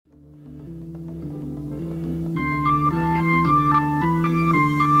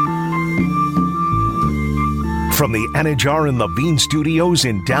From the Anajar and Levine Studios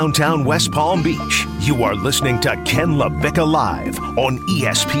in downtown West Palm Beach, you are listening to Ken LaVicka Live on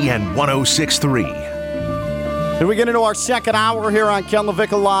ESPN 106.3. As we get into our second hour here on Ken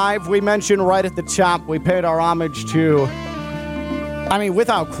LaVicka Live, we mentioned right at the top, we paid our homage to,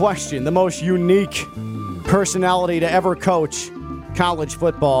 without question, the most unique personality to ever coach college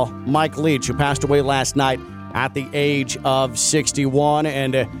football, Mike Leach, who passed away last night at the age of 61.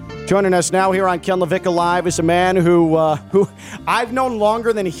 And joining us now here on Ken LaVicka Live is a man who I've known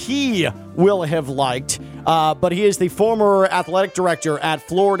longer than he will have liked. But he is the former athletic director at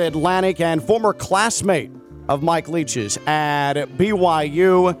Florida Atlantic and former classmate of Mike Leach's at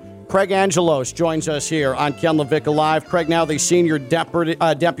BYU. Craig Angelos joins us here on Ken LaVicka Live. Craig, now the senior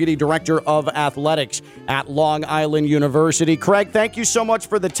deputy director of athletics at Long Island University. Craig, thank you so much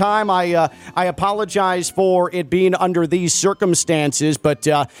for the time. I apologize for it being under these circumstances, but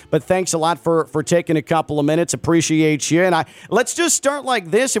thanks a lot for taking a couple of minutes. Appreciate you. And let's just start like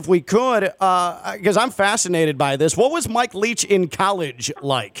this, if we could, because I'm fascinated by this. What was Mike Leach in college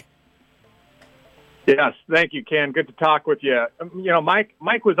like? Yes, thank you, Ken. Good to talk with you.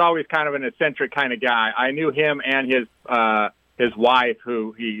 Mike was always kind of an eccentric kind of guy. I knew him and his wife,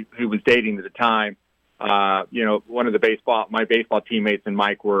 who he was dating at the time. One of my baseball teammates and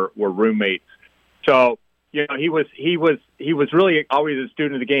Mike were roommates. So, he was really always a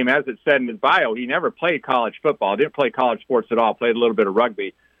student of the game. As it said in his bio, he never played college football. Didn't play college sports at all. Played a little bit of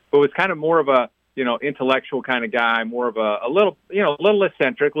rugby, but was kind of more of a intellectual kind of guy, more of a little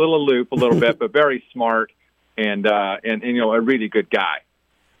eccentric, a little aloof a little bit, but very smart and a really good guy.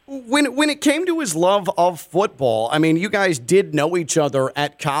 When it came to his love of football, you guys did know each other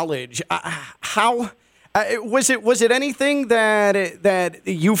at college. How was it anything that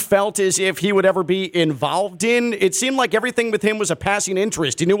you felt as if he would ever be involved in? It seemed like everything with him was a passing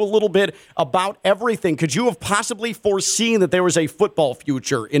interest. He knew a little bit about everything. Could you have possibly foreseen that there was a football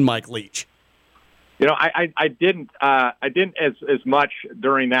future in Mike Leach? I didn't as much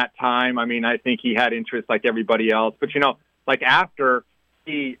during that time. I think he had interest like everybody else. But, after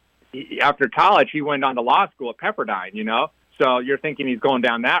after college, he went on to law school at Pepperdine, So you're thinking he's going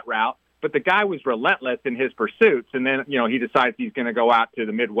down that route. But the guy was relentless in his pursuits. And then, he decides he's going to go out to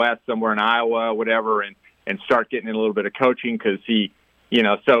the Midwest, somewhere in Iowa, whatever, and start getting in a little bit of coaching because he,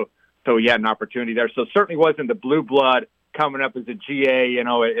 so he had an opportunity there. So certainly wasn't the blue blood coming up as a GA,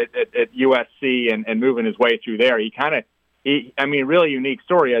 at USC and moving his way through there. Really unique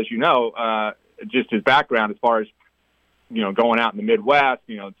story, as you know, just his background as far as, going out in the Midwest,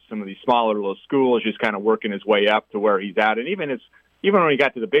 some of these smaller little schools, just kind of working his way up to where he's at. And even when he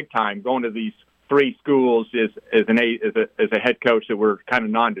got to the big time, going to these three schools as a head coach that were kind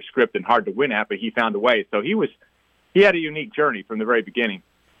of nondescript and hard to win at, but he found a way. So he had a unique journey from the very beginning.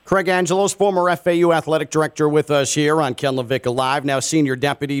 Craig Angelos, former FAU athletic director with us here on Ken LaVicka Live, now senior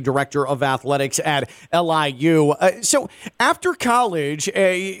deputy director of athletics at LIU. So after college,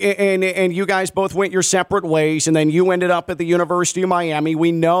 and you guys both went your separate ways, and then you ended up at the University of Miami.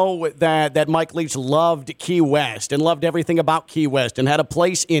 We know that Mike Leach loved Key West and loved everything about Key West and had a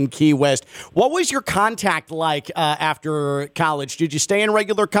place in Key West. What was your contact like after college? Did you stay in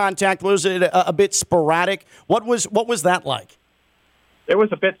regular contact? Was it a bit sporadic? What was that like? It was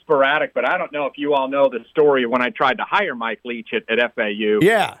a bit sporadic, but I don't know if you all know the story of when I tried to hire Mike Leach at FAU.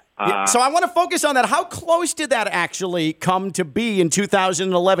 Yeah. So I want to focus on that. How close did that actually come to be in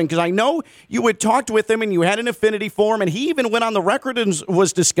 2011? Because I know you had talked with him and you had an affinity for him, and he even went on the record and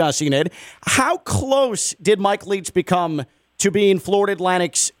was discussing it. How close did Mike Leach become to being Florida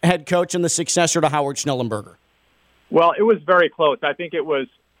Atlantic's head coach and the successor to Howard Schnellenberger? Well, it was very close. I think it was,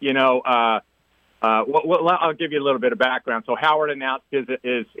 I'll give you a little bit of background. So Howard announced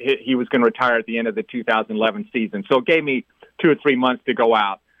he was going to retire at the end of the 2011 season. So it gave me 2 or 3 months to go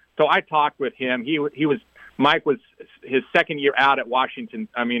out. So I talked with him. Mike was his second year out at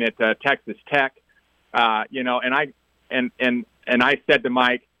Texas Tech. And I said to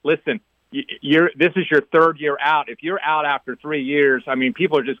Mike, listen, this is your third year out. If you're out after 3 years,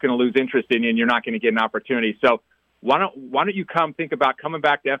 people are just going to lose interest in you and you're not going to get an opportunity. So why don't you think about coming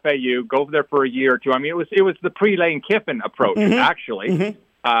back to FAU, go over there for a year or two? It was the pre-Lane Kiffin approach, actually,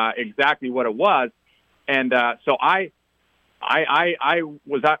 exactly what it was. And so I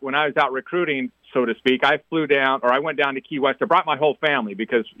was out, when I was out recruiting, so to speak, I went down to Key West. I brought my whole family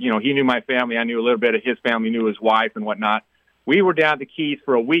because, he knew my family. I knew a little bit of his family, knew his wife and whatnot. We were down to Keys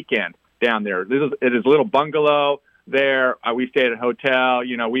for a weekend down there. It is a little bungalow there. We stayed at a hotel.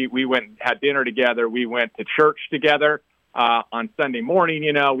 We went and had dinner together. We went to church together on Sunday morning.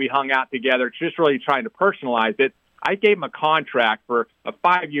 We hung out together, just really trying to personalize it. I gave him a contract for a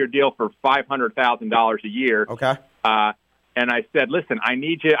 5-year deal for $500,000 a year. Okay. And I said, listen, I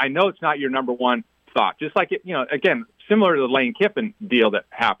need you. I know it's not your number one thought. Just like it, again, similar to the Lane Kiffin deal that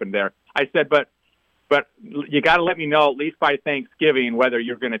happened there. I said, but you got to let me know at least by Thanksgiving whether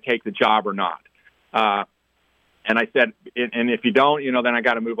you're going to take the job or not. And I said, and if you don't, then I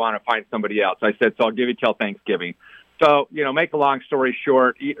got to move on and find somebody else. I said, so I'll give you till Thanksgiving. So, make a long story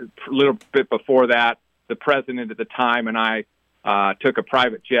short, a little bit before that, the president at the time and I took a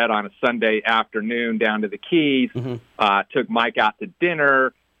private jet on a Sunday afternoon down to the Keys, took Mike out to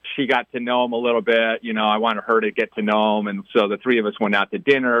dinner. She got to know him a little bit. I wanted her to get to know him. And so the three of us went out to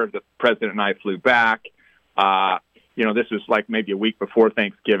dinner. The president and I flew back. This was like maybe a week before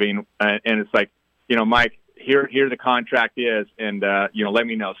Thanksgiving. And it's like, Mike, here the contract is, and, let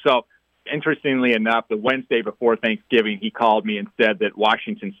me know. So interestingly enough, the Wednesday before Thanksgiving, he called me and said that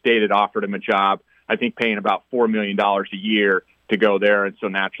Washington State had offered him a job, I think paying about $4 million a year to go there. And so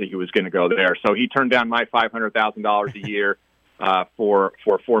naturally he was going to go there. So he turned down my $500,000 a year for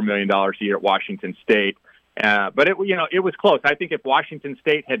 $4 million a year at Washington State. But it was close. I think if Washington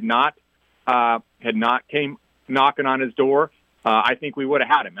State had not came knocking on his door, I think we would have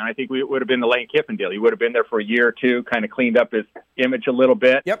had him. And I think it would have been the Lane Kiffin deal. He would have been there for a year or two, kind of cleaned up his image a little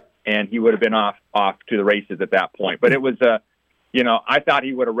bit. Yep. And he would have been off to the races at that point. But it was, I thought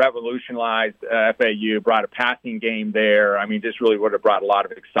he would have revolutionized FAU, brought a passing game there. I mean, just really would have brought a lot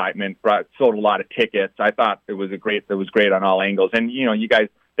of excitement, sold a lot of tickets. I thought it was great on all angles. And, you guys,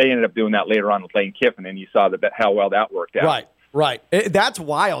 they ended up doing that later on with Lane Kiffin, and you saw how well that worked out. Right. That's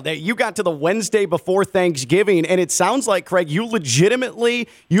wild. You got to the Wednesday before Thanksgiving, and it sounds like, Craig, you legitimately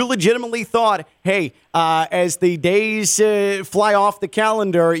thought, hey, as the days fly off the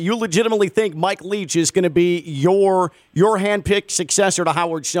calendar, you legitimately think Mike Leach is going to be your handpicked successor to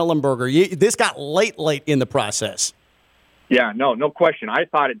Howard Schnellenberger. This got late in the process. Yeah, no question. I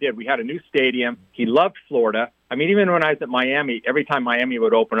thought it did. We had a new stadium. He loved Florida. I mean, even when I was at Miami, every time Miami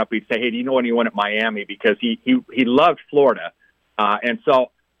would open up, he'd say, hey, do you know anyone at Miami? Because he loved Florida. And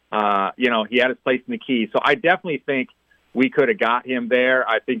so, he had his place in the Keys. So I definitely think we could have got him there.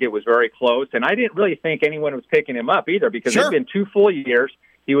 I think it was very close. And I didn't really think anyone was picking him up either because It's been 2 full years.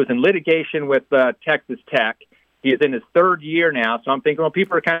 He was in litigation with Texas Tech. He is in his 3rd year now. So I'm thinking, well,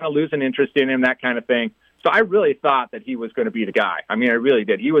 people are kind of losing interest in him, that kind of thing. So I really thought that he was going to be the guy. I mean, I really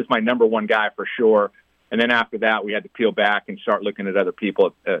did. He was my number one guy for sure. And then after that, we had to peel back and start looking at other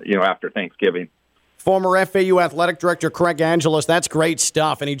people, after Thanksgiving. Former FAU Athletic Director Craig Angelos, that's great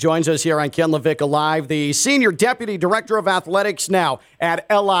stuff. And he joins us here on Ken LaVicka Live, the Senior Deputy Director of Athletics now at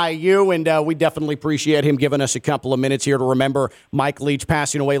LIU. And we definitely appreciate him giving us a couple of minutes here to remember Mike Leach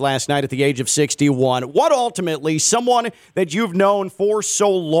passing away last night at the age of 61. What ultimately, someone that you've known for so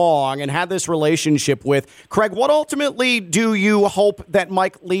long and had this relationship with, Craig, what ultimately do you hope that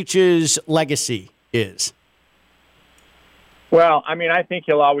Mike Leach's legacy is? Well, I mean, I think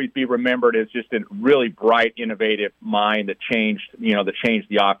he'll always be remembered as just a really bright, innovative mind that changed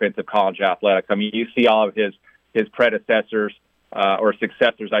the offense of college athletics. I mean, you see all of his predecessors or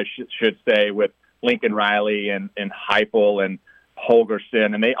successors, I should say, with Lincoln Riley and Heupel and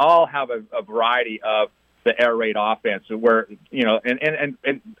Holgerson, and they all have a variety of the air raid offense. Where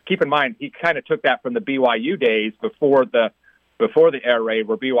and keep in mind, he kind of took that from the BYU days before the air raid,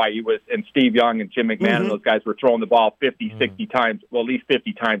 where BYU was, and Steve Young and Jim McMahon and those guys were throwing the ball 50, 60 times, well, at least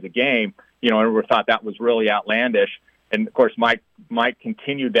 50 times a game, and we thought that was really outlandish. And, of course, Mike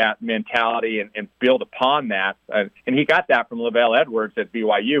continued that mentality and built upon that. And he got that from LaVell Edwards at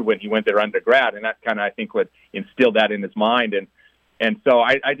BYU when he went there undergrad, and that kind of, I think, would instill that in his mind. And so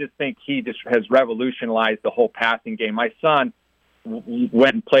I just think he just has revolutionized the whole passing game. My son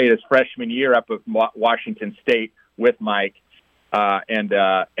went and played his freshman year up at Washington State with Mike.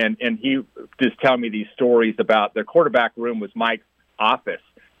 And he just telling me these stories about the quarterback room was Mike's office.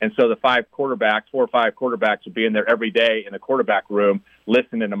 And so the 4 or 5 quarterbacks would be in there every day in the quarterback room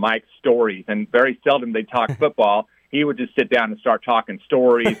listening to Mike's stories. And very seldom they'd talk football. He would just sit down and start talking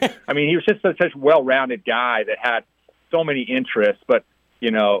stories. I mean, he was just such a well-rounded guy that had so many interests, but,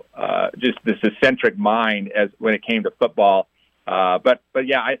 just this eccentric mind when it came to football. But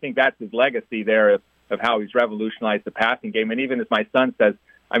yeah, I think that's his legacy there of how he's revolutionized the passing game. And even as my son says,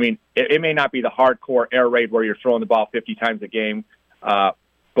 I mean, it may not be the hardcore air raid where you're throwing the ball 50 times a game,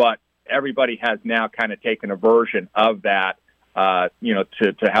 but everybody has now kind of taken a version of that,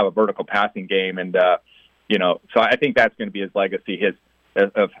 to have a vertical passing game. And, so I think that's going to be his legacy,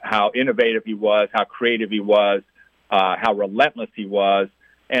 of how innovative he was, how creative he was, how relentless he was,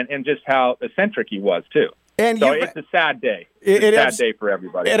 and just how eccentric he was, too. And so it's a sad day. It's a sad day for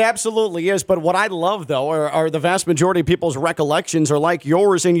everybody. It absolutely is. But what I love, though, are the vast majority of people's recollections are like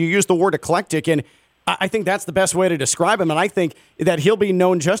yours, and you use the word eclectic, and I think that's the best way to describe him, and I think that he'll be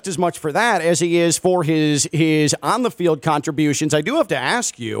known just as much for that as he is for his on-the-field contributions. I do have to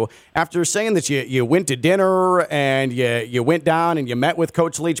ask you, after saying that you went to dinner and you went down and you met with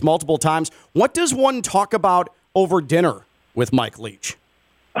Coach Leach multiple times, what does one talk about over dinner with Mike Leach?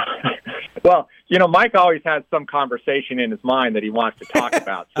 Well, Mike always has some conversation in his mind that he wants to talk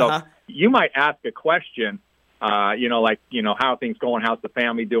about. So you might ask a question, how are things going, how's the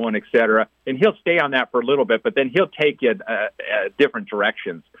family doing, et cetera. And he'll stay on that for a little bit, but then he'll take you different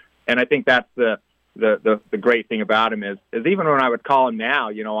directions. And I think that's the great thing about him is even when I would call him now,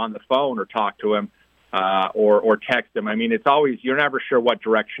 on the phone or talk to him or text him, I mean, it's always, you're never sure what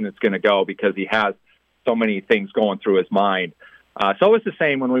direction it's going to go because he has so many things going through his mind. So it was the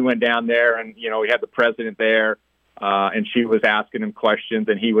same when we went down there and, we had the president there. And she was asking him questions,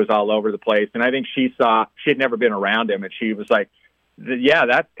 and he was all over the place. And I think she had never been around him, and she was like, "Yeah,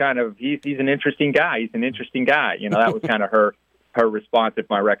 that's kind of he's an interesting guy. He's an interesting guy." That was kind of her response, if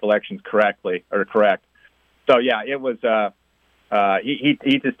my recollection's correct. So yeah, it was.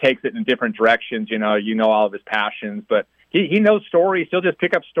 He just takes it in different directions. All of his passions, but he knows stories. He'll just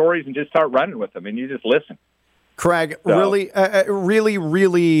pick up stories and just start running with them, and you just listen. Craig, really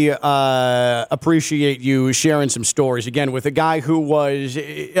appreciate you sharing some stories, again, with a guy who was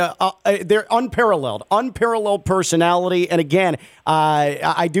they're unparalleled personality. And again,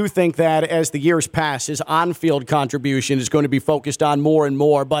 I do think that as the years pass, his on-field contribution is going to be focused on more and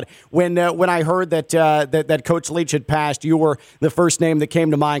more. But when I heard that Coach Leach had passed, you were the first name that came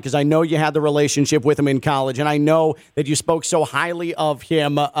to mind because I know you had the relationship with him in college, and I know that you spoke so highly of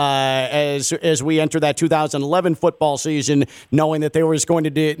him as we enter that 2011 football season, knowing that there was going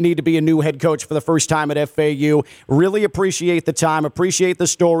to need to be a new head coach for the first time at FAU. Really appreciate the time, appreciate the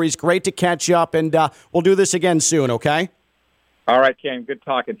stories. Great to catch up, and we'll do this again soon, okay? All right, Ken. Good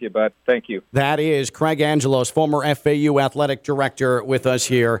talking to you, bud. Thank you. That is Craig Angelos, former FAU athletic director, with us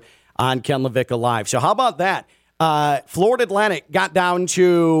here on Ken LaVicka Live. So how about that? Florida Atlantic got down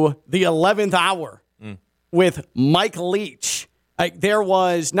to the 11th hour with Mike Leach. There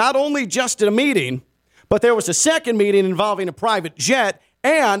was not only just a meeting, but there was a second meeting involving a private jet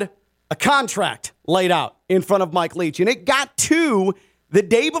and a contract laid out in front of Mike Leach. And it got to the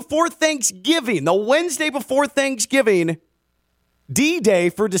day before Thanksgiving, the Wednesday before Thanksgiving, D-Day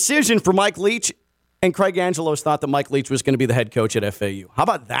for decision for Mike Leach. And Craig Angelos thought that Mike Leach was going to be the head coach at FAU. How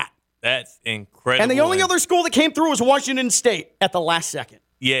about that? That's incredible. And the only other school that came through was Washington State at the last second.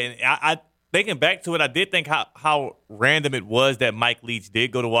 Yeah, I thinking back to it, I did think how random it was that Mike Leach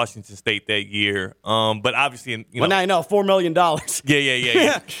did go to Washington State that year. But obviously, well, now I know, $4 million.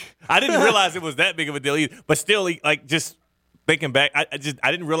 Yeah. I didn't realize it was that big of a deal either. But still, just thinking back, I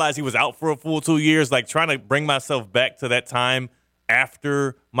didn't realize he was out for a full 2 years. Like, trying to bring myself back to that time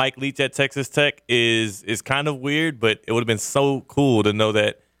after Mike Leach at Texas Tech is kind of weird. But it would have been so cool to know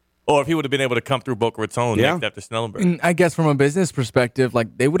that. Or if he would have been able to come through Boca Raton next after Snellenberg. And I guess from a business perspective,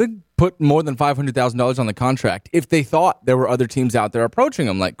 they would have put more than $500,000 on the contract if they thought there were other teams out there approaching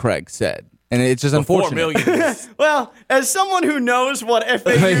him, like Craig said. And it's just unfortunate. $4 million. Well, as someone who knows what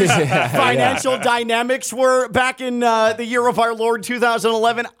FAU's financial dynamics were back in the year of our Lord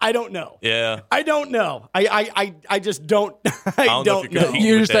 2011, I don't know. Yeah, I don't know. I just don't. I don't know.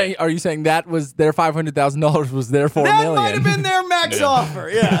 Are you saying that was their $500,000 was their $4 million? That might have been their max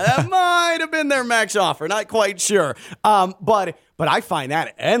offer. Yeah, that might have been their max offer. Not quite sure. But I find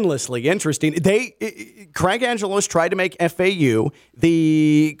that endlessly interesting. Craig Angelos tried to make FAU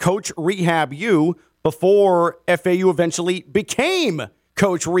the Coach Rehab U before FAU eventually became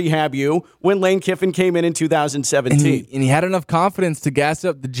Coach Rehab U when Lane Kiffin came in 2017. And he had enough confidence to gas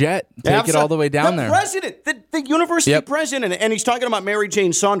up the jet, take it all the way down there. The president, the university president, and he's talking about Mary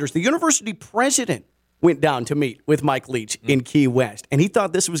Jane Saunders, the university president went down to meet with Mike Leach in Key West, and he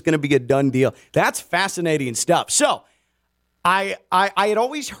thought this was going to be a done deal. That's fascinating stuff. So, I had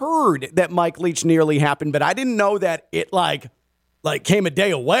always heard that Mike Leach nearly happened, but I didn't know that it like came a day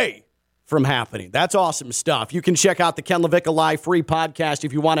away from happening. That's awesome stuff. You can check out the Ken LaVicka Live free podcast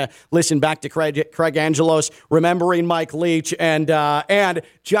if you want to listen back to Craig Angelos remembering Mike Leach and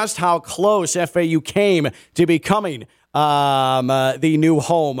just how close FAU came to becoming the new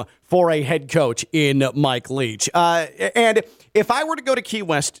home for a head coach in Mike Leach. And if I were to go to Key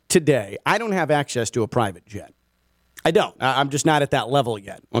West today, I don't have access to a private jet. I don't. I'm just not at that level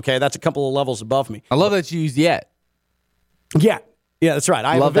yet. Okay, that's a couple of levels above me. I love that you used yet. Yeah. Yeah, that's right.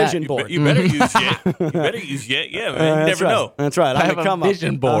 I have a vision board. You better use Yet. You better use Yet. Yeah, man. You never know. That's right. I have a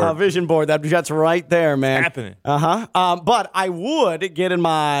vision board. A vision board. That's right there, man. Happening. But I would get in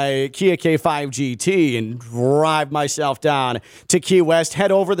my Kia K5 GT and drive myself down to Key West,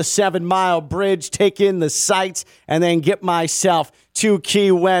 head over the 7 Mile Bridge, take in the sights, and then get myself to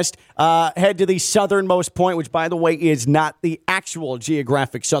Key West, head to the southernmost point, which, by the way, is not the actual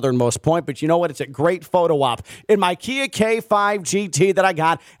geographic southernmost point, but you know what? It's a great photo op in my Kia K5 GT that I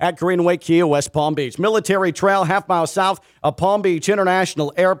got at Greenway Kia West Palm Beach. Military Trail, half mile south of Palm Beach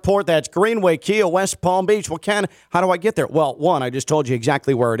International Airport. That's Greenway Kia West Palm Beach. Well, Ken, how do I get there? Well, one, I just told you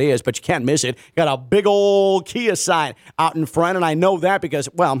exactly where it is, but you can't miss it. Got a big old Kia sign out in front, and I know that because,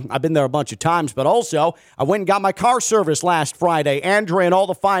 well, I've been there a bunch of times, but also I went and got my car service last Friday. Andre and all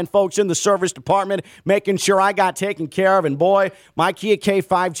the fine folks in the service department making sure I got taken care of. And boy, my Kia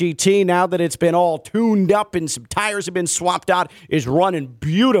K5 GT, now that it's been all tuned up and some tires have been swapped out, is running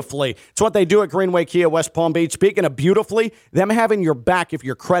beautifully. It's what they do at Greenway Kia West Palm Beach. Speaking of beautifully, them having your back if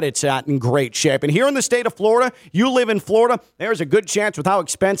your credit's not in great shape. And here in the state of Florida, you live in Florida, there's a good chance with how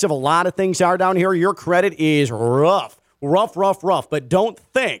expensive a lot of things are down here, your credit is rough. But don't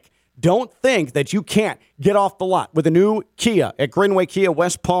think that you can't get off the lot with a new Kia at Greenway Kia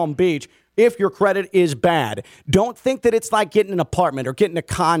West Palm Beach if your credit is bad. Don't think that it's like getting an apartment or getting a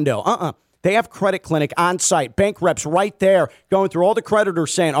condo. They have Credit Clinic on site, bank reps right there going through all the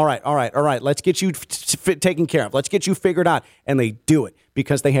creditors saying, all right, let's get you taken care of. Let's get you figured out. And they do it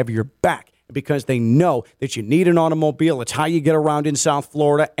because they have your back. Because they know that you need an automobile. It's how you get around in South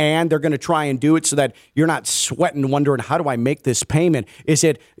Florida, and they're going to try and do it so that you're not sweating, wondering, how do I make this payment? Is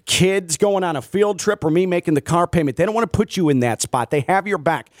it kids going on a field trip or me making the car payment? They don't want to put you in that spot. They have your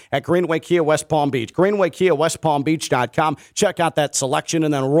back at Greenway Kia West Palm Beach. GreenwayKiaWestPalmBeach.com. Check out that selection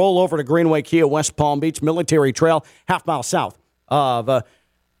and then roll over to Greenway Kia West Palm Beach, Military Trail, half mile south of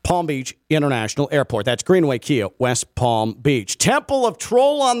Palm Beach International Airport. That's Greenway Kia, West Palm Beach. Temple of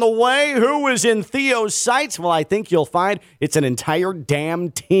Troll on the way. Who is in Theo's sights? Well, I think you'll find it's an entire damn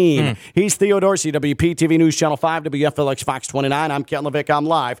team. He's Theo Dorsey, WPTV News Channel 5, WFLX Fox 29. I'm Ken Levick. I'm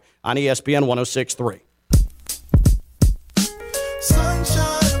live on ESPN 106.3.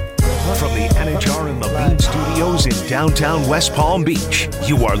 From the Anajar and Levine Studios in downtown West Palm Beach,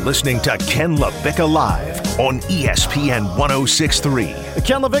 you are listening to Ken Levick Live on ESPN 106.3. The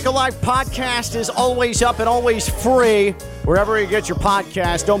Ken Levick Live podcast is always up and always free wherever you get your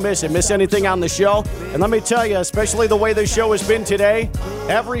podcast. Don't miss it. Miss anything on the show. And let me tell you, especially the way the show has been today,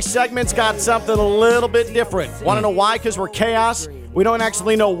 every segment's got something a little bit different. Want to know why? Because we're chaos. We don't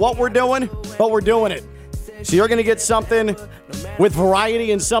actually know what we're doing, but we're doing it. So you're going to get something with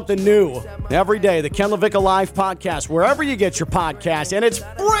variety and something new every day. The Ken Levick Live podcast, wherever you get your podcast, and it's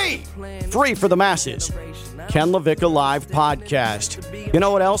free for the masses. Ken Levick Live podcast. You know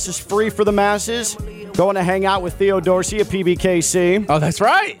what else is free for the masses? Going to hang out with Theo Dorsey at PBKC. Oh, that's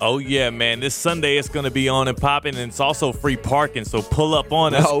right. Oh, yeah, man. This Sunday it's going to be on and popping, and it's also free parking, so pull up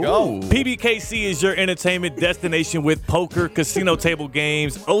on us. Go. PBKC is your entertainment destination with poker, casino table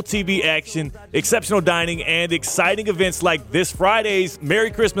games, OTB action, exceptional dining, and exciting events like this Friday's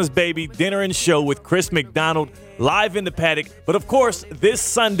Merry Christmas Baby dinner and show with Chris McDonald live in the paddock. But, of course, this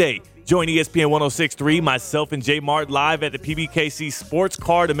Sunday, join ESPN 106.3, myself and Jay Mart live at the PBKC Sports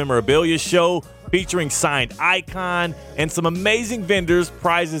Card and Memorabilia Show, featuring signed icon and some amazing vendors,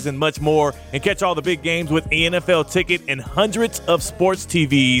 prizes, and much more. And catch all the big games with NFL ticket and hundreds of sports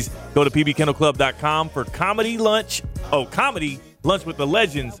TVs. Go to pbkennelclub.com for comedy lunch with the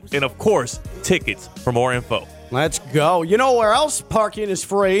legends, and, of course, tickets for more info. Let's go. You know where else parking is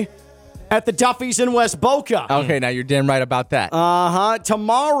free? At the Duffy's in West Boca. Okay, now you're damn right about that.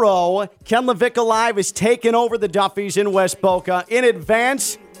 Tomorrow, Ken Levick Live is taking over the Duffy's in West Boca in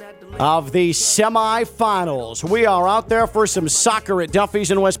advance of the semifinals. We are out there for some soccer at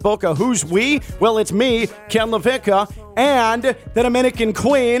Duffy's in West Boca. Who's we? Well, it's me, Ken Levick, and the Dominican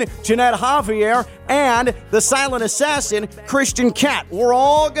Queen, Jeanette Javier, and the silent assassin, Christian Cat. We're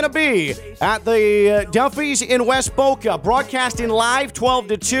all going to be at the Duffy's in West Boca, broadcasting live 12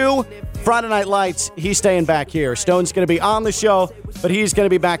 to 2. Friday Night Lights, he's staying back here. Stone's going to be on the show, but he's going to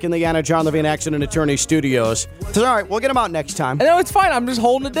be back in the Anna John Levine Accident Attorney Studios. So, all right, we'll get him out next time. No, it's fine. I'm just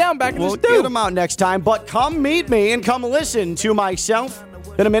holding it down back in the studio. We'll get him out next time, but come meet me and come listen to myself,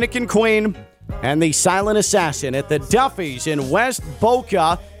 the Dominican Queen, and the silent assassin at the Duffy's in West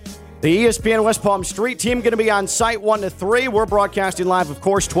Boca. The ESPN West Palm Street team going to be on site 1 to 3. We're broadcasting live, of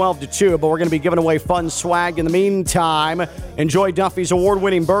course, 12 to 2, but we're going to be giving away fun swag in the meantime. Enjoy Duffy's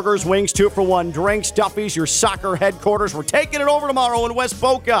award-winning burgers, wings, 2-for-1 drinks. Duffy's, your soccer headquarters. We're taking it over tomorrow in West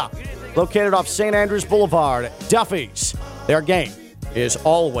Boca, located off St. Andrews Boulevard. Duffy's, their game is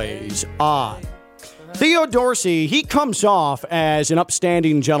always on. Theo Dorsey, he comes off as an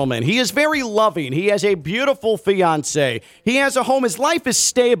upstanding gentleman. He is very loving. He has a beautiful fiancée. He has a home. His life is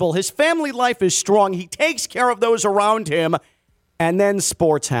stable. His family life is strong. He takes care of those around him. And then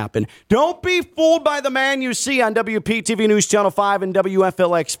sports happen. Don't be fooled by the man you see on WPTV News Channel 5 and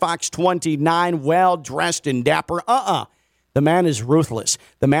WFLX Fox 29, well-dressed and dapper. The man is ruthless.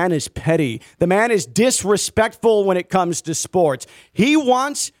 The man is petty. The man is disrespectful when it comes to sports. He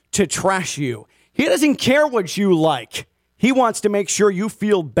wants to trash you. He doesn't care what you like. He wants to make sure you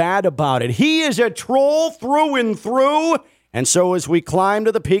feel bad about it. He is a troll through and through. And so as we climb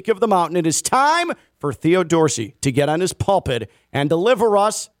to the peak of the mountain, it is time for Theo Dorsey to get on his pulpit and deliver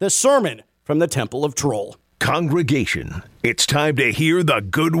us the sermon from the Temple of Troll. Congregation, it's time to hear the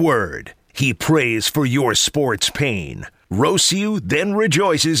good word. He prays for your sports pain, roasts you, then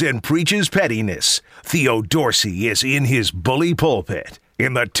rejoices and preaches pettiness. Theo Dorsey is in his bully pulpit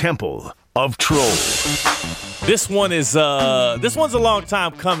in the Temple of Troll. This one's a long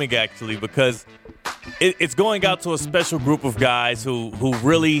time coming, actually, because it's going out to a special group of guys who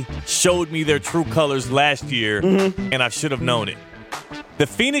really showed me their true colors last year, and I should have known it. The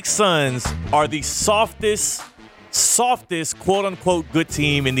Phoenix Suns are the softest, quote-unquote, good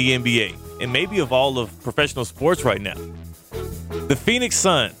team in the NBA, and maybe of all of professional sports right now. The Phoenix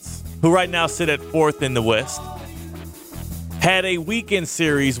Suns, who right now sit at 4th in the West, had a weekend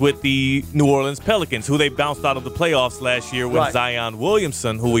series with the New Orleans Pelicans, who they bounced out of the playoffs last year when Zion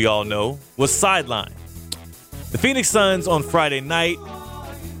Williamson, who we all know, was sidelined. The Phoenix Suns on Friday night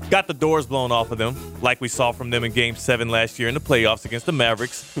got the doors blown off of them, like we saw from them in Game 7 last year in the playoffs against the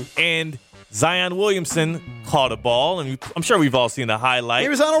Mavericks. And Zion Williamson caught a ball, and I'm sure we've all seen the highlight. He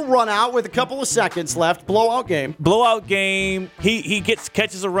was on a run out with a couple of seconds left. Blowout game. He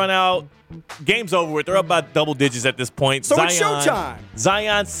catches a run out. Game's over with. They're up by double digits at this point. So it's showtime.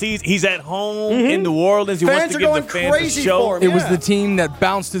 Zion sees he's at home in New Orleans. He wants to give the fans a show. For him, It was the team that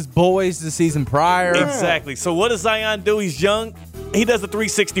bounced his boys the season prior. Exactly. So what does Zion do? He's young. He does a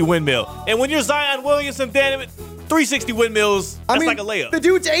 360 windmill. And when you're Zion Williamson, damn it, 360 windmills, that's like a layup. The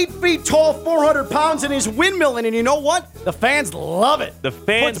dude's 8 feet tall, 400 pounds, and he's windmilling. And you know what? The fans love it. The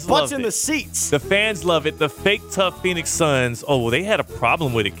fans Puts love butts it. in the seats. The fans love it. The fake tough Phoenix Suns, they had a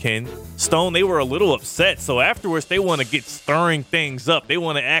problem with it, Ken. Stone, they were a little upset. So afterwards, they want to get stirring things up. They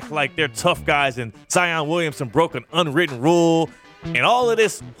want to act like they're tough guys, and Zion Williamson broke an unwritten rule and all of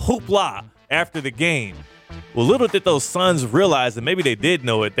this hoopla after the game. Well, little did those Suns realize, and maybe they did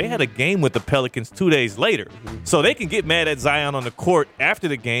know it, they had a game with the Pelicans 2 days later. So they can get mad at Zion on the court after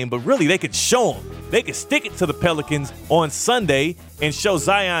the game, but really they could show them. They could stick it to the Pelicans on Sunday and show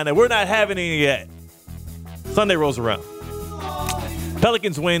Zion that we're not having any of that. Sunday rolls around.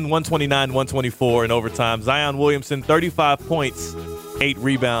 Pelicans win 129-124 in overtime. Zion Williamson, 35 points, 8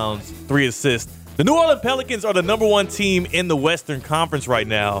 rebounds, 3 assists. The New Orleans Pelicans are the number 1 team in the Western Conference right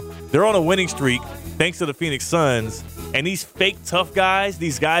now. They're on a winning streak thanks to the Phoenix Suns. And these fake tough guys,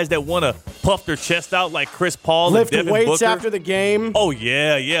 these guys that want to puff their chest out like Chris Paul Lift and Devin weights Booker. after the game. Oh,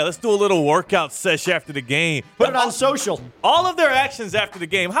 yeah. Let's do a little workout sesh after the game. Put it on social. All of their actions after the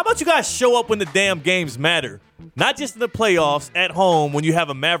game. How about you guys show up when the damn games matter? Not just in the playoffs, at home, when you have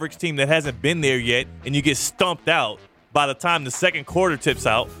a Mavericks team that hasn't been there yet and you get stumped out by the time the second quarter tips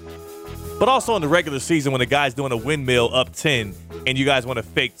out. But also in the regular season when the guy's doing a windmill up 10 and you guys want to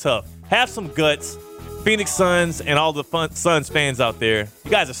fake tough. Have some guts. Phoenix Suns and all the Suns fans out there, you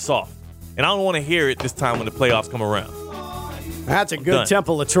guys are soft. And I don't want to hear it this time when the playoffs come around. That's a good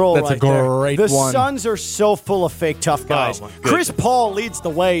Temple of Troll That's right a there. great The one. Suns are so full of fake tough guys. Oh, my goodness. Chris Paul leads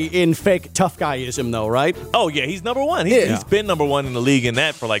the way in fake tough guyism, though, right? Oh, yeah, he's number 1. He's been number 1 in the league in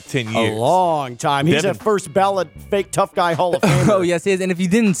that for like 10 years. A long time. He's a first ballot fake tough guy Hall of Famer. Oh, yes, he is. And if you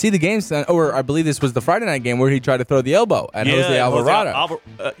didn't see the game, or I believe this was the Friday night game where he tried to throw the elbow at Jose Alvarado.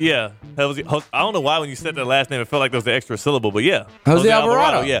 I don't know why when you said that last name, it felt like there was the extra syllable, but yeah. Jose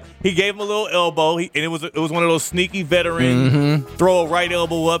Alvarado. Yeah. He gave him a little elbow, and it was one of those sneaky veteran throw a right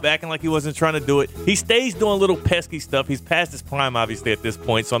elbow up, acting like he wasn't trying to do it. He stays doing little pesky stuff. He's past his prime, obviously, at this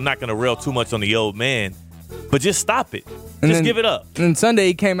point, so I'm not going to rail too much on the old man. But just stop it. Just give it up. And Sunday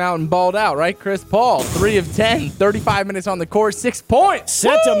he came out and balled out, right? Chris Paul, 3 of 10, 35 minutes on the court, 6 points.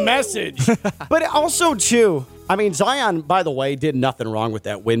 Sent a message. But also, too, I mean, Zion, by the way, did nothing wrong with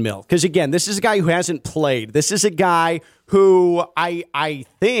that windmill. Because, again, this is a guy who hasn't played. This is a guy who I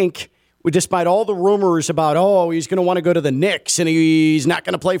think, despite all the rumors about, he's going to want to go to the Knicks and he's not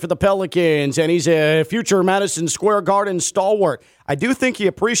going to play for the Pelicans and he's a future Madison Square Garden stalwart, I do think he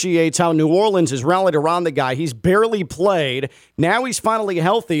appreciates how New Orleans has rallied around the guy. He's barely played. Now he's finally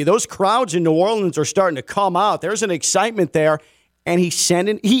healthy. Those crowds in New Orleans are starting to come out. There's an excitement there. and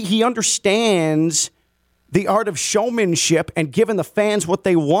he understands the art of showmanship and giving the fans what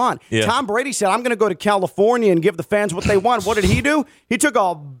they want. Yeah. Tom Brady said, I'm going to go to California and give the fans what they want. What did he do? He took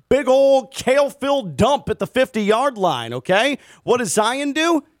a big old kale-filled dump at the 50-yard line, okay? What does Zion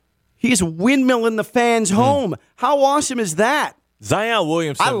do? He's windmilling the fans home. How awesome is that? Zion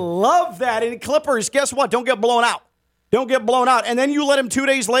Williamson. I love that. And Clippers, guess what? Don't get blown out. Don't get blown out. And then you let him 2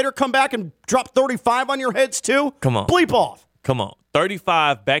 days later come back and drop 35 on your heads too? Come on. Bleep off. Come on.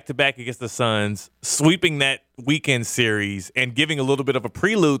 35 back-to-back against the Suns, sweeping that weekend series and giving a little bit of a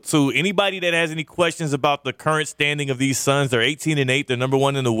prelude to anybody that has any questions about the current standing of these Suns. They're 18-8. They're number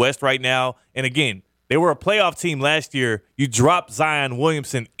one in the West right now. And again, they were a playoff team last year. You dropped Zion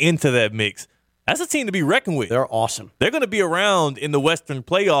Williamson into that mix. That's a team to be reckoned with. They're awesome. They're going to be around in the Western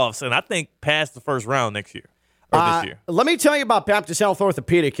playoffs, and I think past the first round next year. This year. Let me tell you about Baptist Health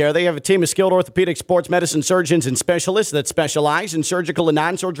Orthopedic Care. They have a team of skilled orthopedic sports medicine surgeons and specialists that specialize in surgical and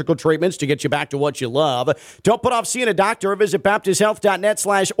non-surgical treatments to get you back to what you love. Don't put off seeing a doctor. Visit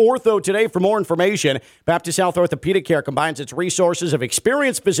baptisthealth.net/ortho today for more information. Baptist Health Orthopedic Care combines its resources of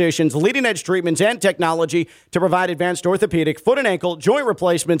experienced physicians, leading-edge treatments, and technology to provide advanced orthopedic, foot and ankle, joint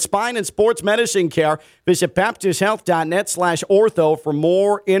replacement, spine, and sports medicine care. Visit baptisthealth.net/ortho for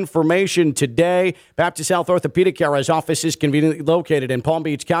more information today. Baptist Health Orthopedic Care has offices conveniently located in Palm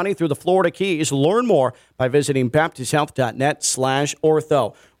Beach County through the Florida Keys. Learn more by visiting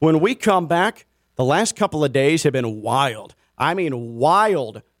baptisthealth.net/ortho. When we come back, the last couple of days have been wild. I mean,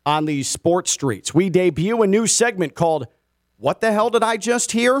 wild on these sports streets. We debut a new segment called What the Hell Did I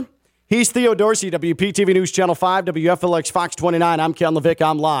Just Hear? He's Theo Dorsey, WPTV News Channel 5, WFLX Fox 29. I'm Ken Levick.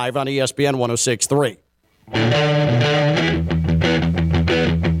 I'm live on ESPN 106.3.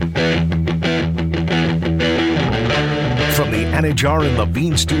 From the Anajar and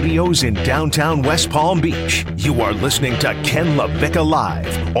Levine Studios in downtown West Palm Beach, you are listening to Ken LaVicka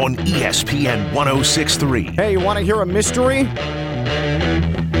Live on ESPN 106.3. Hey, you want to hear a mystery?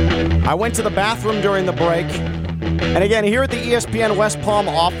 I went to the bathroom during the break. And again, here at the ESPN West Palm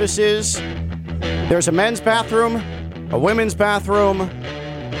offices, there's a men's bathroom, a women's bathroom,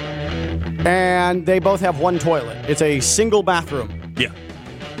 and they both have one toilet. It's a single bathroom. Yeah.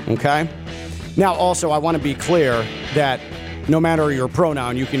 Okay? Now, also, I want to be clear that no matter your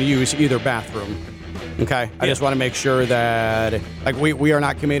pronoun, you can use either bathroom. Okay? I just want to make sure that we are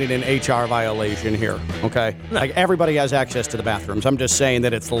not committing an HR violation here. Okay? No. Like, everybody has access to the bathrooms. I'm just saying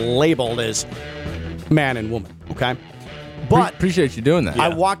that it's labeled as man and woman. Okay? But appreciate you doing that. I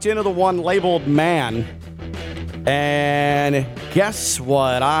walked into the one labeled man, and guess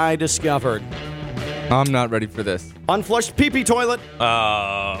what I discovered? I'm not ready for this. Unflushed pee-pee toilet.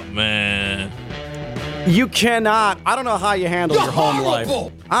 Oh, man. You cannot. I don't know how you handle your home life.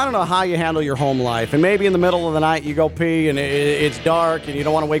 I don't know how you handle your home life. And maybe in the middle of the night you go pee and it's dark and you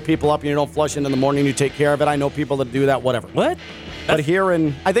don't want to wake people up and you don't flush it in the morning. You take care of it. I know people that do that, whatever. What? But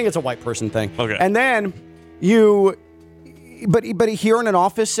I think it's a white person thing. Okay. And then but here in an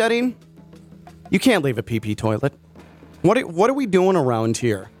office setting, you can't leave a pee-pee toilet. What are we doing around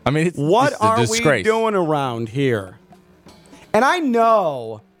here? I mean, what it's a are disgrace. we doing around here? And I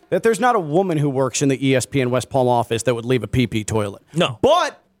know that there's not a woman who works in the ESPN West Palm office that would leave a pee-pee toilet. No.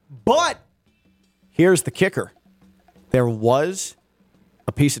 But here's the kicker. There was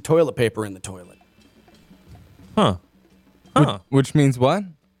a piece of toilet paper in the toilet. Huh. Which means what?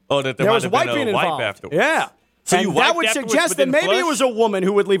 Oh, that There was might have wiping been a wipe involved. afterwards. Yeah. So and you that wiped would afterwards, suggest but that didn't maybe it flush? was a woman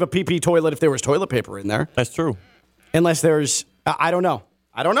who would leave a pee-pee toilet if there was toilet paper in there. That's true. Unless there's, I don't know.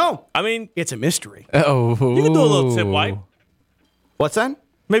 I mean, It's a mystery. Oh, you can do a little tip wipe. What's that?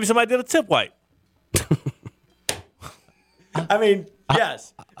 Maybe somebody did a tip wipe. I mean,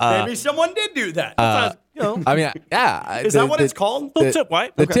 yes. Maybe someone did do that. I mean, yeah. Is that what it's called? little tip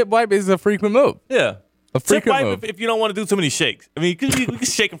wipe. The tip wipe is a frequent move. Yeah. A Tip frequent wipe move. if you don't want to do too many shakes. I mean, we can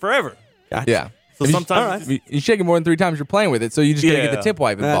shake them forever. Gotcha. Yeah. So sometimes You shake it more than 3 times, you're playing with it, so you just got to get the Yeah. tip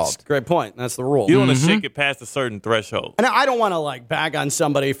wipe involved. That's a great point. That's the rule. you don't want to shake it past a certain threshold. And I don't want to bag on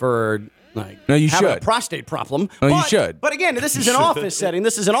somebody for No, you having a should. prostate problem. No, you But- should. But again, this is an office setting.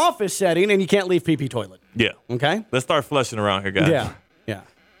 This is an office setting, and you can't leave pee-pee toilet. Yeah. Okay? Let's start flushing around here, guys. Yeah.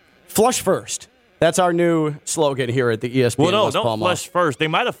 Flush first. That's our new slogan here at the ESPN Well, no, West don't Palm flush office. first. They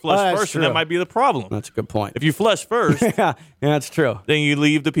might have flushed That's first, and true. that might be the problem. That's a good point. If you flush first, yeah, that's true. then you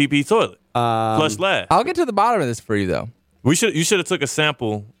leave the pee-pee toilet. Flush last. I'll get to the bottom of this for you, though. You should have took a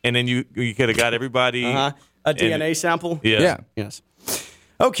sample, and then you could have got everybody. A DNA sample? Yeah. Yes.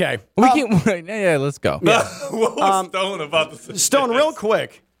 Okay. We can. Yeah, let's go. What was Stone about the situation? Stone, real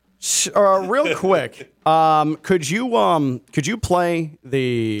quick. Could you play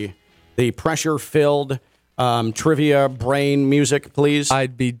the pressure-filled trivia, brain music, please?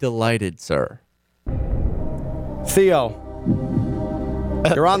 I'd be delighted, sir. Theo,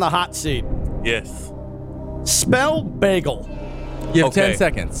 you're on the hot seat. Yes. Spell bagel. You have Okay. 10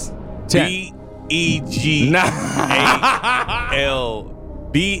 seconds. 10. B-E-G-A-L.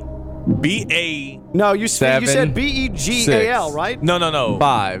 B-A. No, you said Seven, B-E-G-A-L, six. right? No.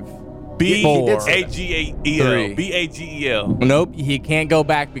 5. Four. B-A-G-A-E-L. Three. B-A-G-E-L. Nope, he can't go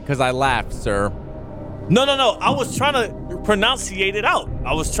back because I laughed, sir. No. I was trying to pronunciate it out.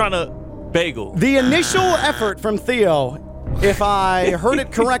 I was trying to bagel. The initial effort from Theo, if I heard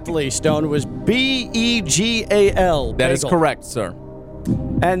it correctly, Stone, was B-E-G-A-L. That is bagel. correct, sir.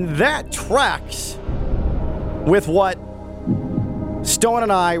 And that tracks with what Stone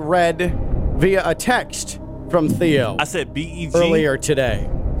and I read via a text from Theo I said B-E-G. earlier today.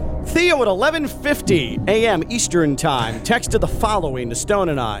 Theo at 11:50 a.m. Eastern Time texted the following to Stone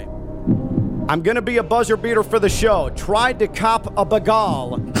and I. I'm going to be a buzzer beater for the show. Tried to cop a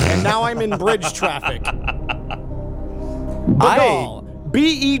bagal, and now I'm in bridge traffic. Bagal.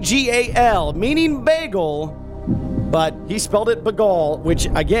 B-E-G-A-L, meaning bagel, but he spelled it bagal, which,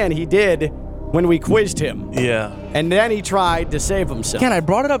 again, he did when we quizzed him. Yeah. And then he tried to save himself. Ken, I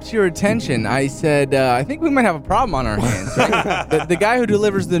brought it up to your attention. I said, I think we might have a problem on our hands. Right? the guy who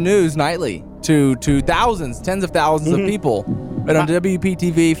delivers the news nightly to thousands, tens of thousands of people, right on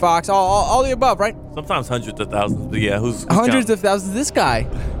WPTV, Fox, all the above, right? Sometimes hundreds of thousands, but yeah, who's Hundreds counting? of thousands. This guy.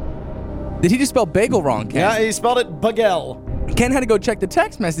 Did he just spell bagel wrong, Ken? Yeah, he spelled it bagel. Ken had to go check the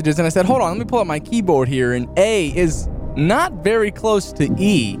text messages, and I said, hold on, let me pull up my keyboard here, and A is not very close to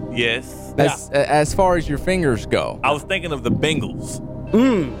E Yes. as far as your fingers go. I was thinking of the Bengals.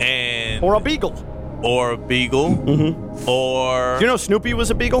 And Or a beagle. or a beagle. Or Do you know Snoopy was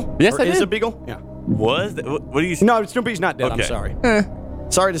a beagle? Yes, or I is did. a beagle? Yeah. was that, what do you say? No, Snoopy's not dead. Okay. I'm sorry.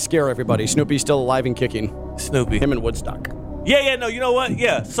 Sorry to scare everybody. Snoopy's still alive and kicking. Snoopy. Him in Woodstock. Yeah, no, you know what?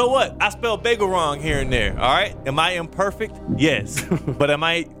 Yeah, so what? I spelled bagel wrong here and there, all right? Am I imperfect? Yes. But am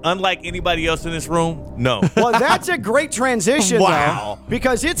I unlike anybody else in this room? No. Well, that's a great transition, Wow. though,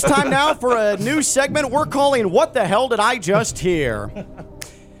 because it's time now for a new segment we're calling What the Hell Did I Just Hear?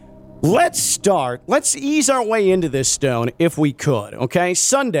 Let's ease our way into this, Stone, if we could, okay?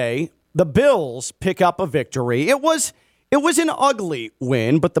 Sunday, the Bills pick up a victory. It was an ugly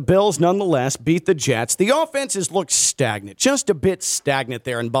win, but the Bills nonetheless beat the Jets. The offenses looked stagnant, just a bit stagnant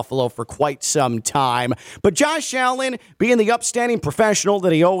there in Buffalo for quite some time. But Josh Allen, being the upstanding professional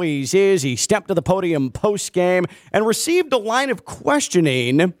that he always is, he stepped to the podium post-game and received a line of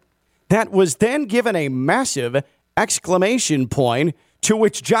questioning that was then given a massive exclamation point, to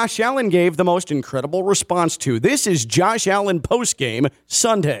which Josh Allen gave the most incredible response to. This is Josh Allen post-game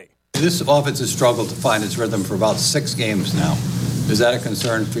Sunday. This offense has struggled to find its rhythm for about 6 games now. Is that a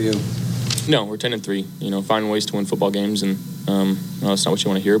concern for you? No, we're 10-3. Finding ways to win football games, and that's not what you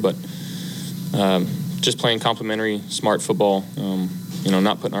want to hear. But just playing complementary, smart football.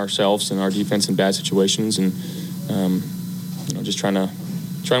 Not putting ourselves and our defense in bad situations, and just trying to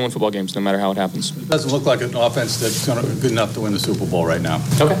win football games no matter how it happens. It doesn't look like an offense that's good enough to win the Super Bowl right now.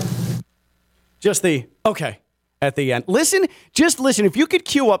 Okay. Just the okay at the end. Just listen. If you could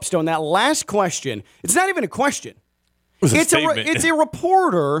cue up, Stone, that last question. It's not even a question. It's a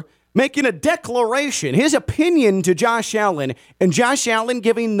reporter making a declaration, his opinion to Josh Allen, and Josh Allen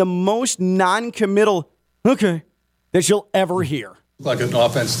giving the most non-committal okay that you'll ever hear. Like an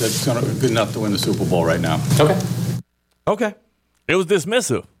offense that's good enough to win the Super Bowl right now. Okay. It was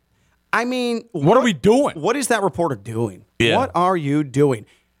dismissive. I mean, What are we doing? What is that reporter doing? Yeah. What are you doing?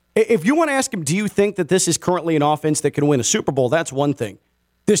 If you want to ask him, do you think that this is currently an offense that can win a Super Bowl? That's one thing.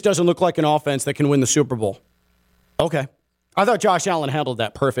 This doesn't look like an offense that can win the Super Bowl. Okay. I thought Josh Allen handled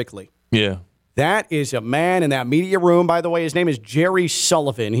that perfectly. Yeah. That is a man in that media room, by the way. His name is Jerry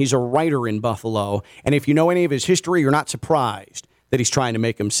Sullivan. He's a writer in Buffalo. And if you know any of his history, you're not surprised that he's trying to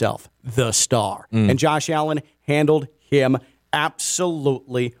make himself the star. And Josh Allen handled him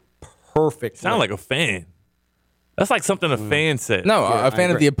absolutely perfectly. Sound like a fan. That's like something a fan said. No, a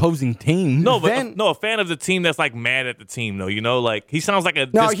fan of the opposing team. No, but Then- a fan of the team that's like mad at the team, though. Like he sounds like a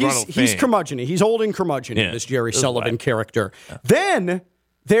No, disgruntled he's fan. curmudgeon-y. He's old and curmudgeon-y, Yeah, this Jerry it was Sullivan whack. character. Yeah. Then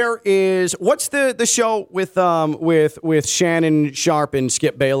there is, what's the show with Shannon Sharp and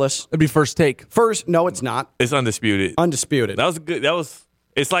Skip Bayless? It'd be First Take. No, it's not. It's undisputed. Undisputed. That was good.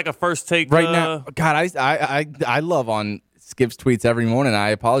 It's like a first take Right now, God, I love on Skip's tweets every morning. I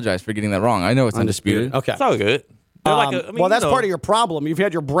apologize for getting that wrong. I know it's undisputed. Okay. It's all good. They're Well, that's part of your problem. You've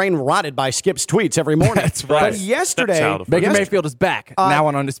had your brain rotted by Skip's tweets every morning. That's right. But yesterday, Stepchild of Baker Mayfield is back, now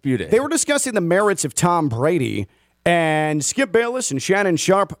on Undisputed. they were discussing the merits of Tom Brady, and Skip Bayless and Shannon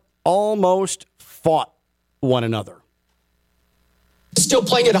Sharp almost fought one another. Still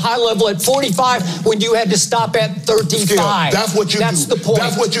playing at a high level at 45 when you had to stop at 35. Skip, that's what you do. That's the point.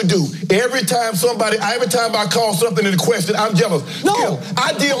 That's what you do. Every time I call something into question, I'm jealous. No. Skip,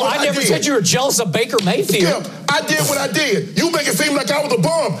 I did what I did. I never said you were jealous of Baker Mayfield. Skip, I did what I did. You make it seem like I was a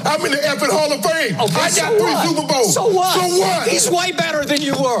bum. I'm in the effing Hall of Fame. Okay, I got 3 Super Bowls. So what? So what? He's way better than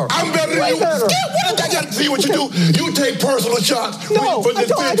you were. I'm better than you. Better. Skip, what did I got to see what you do? You take personal shots. No, I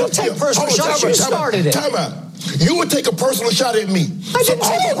don't take personal shots. You started it. Time out. You would take a personal shot at me. I didn't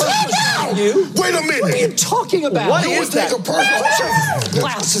take a personal shot at you. Wait a minute. What are you talking about? What you is would take that? a personal shot. Put your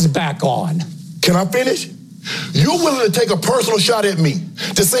glasses back on. Can I finish? You're willing to take a personal shot at me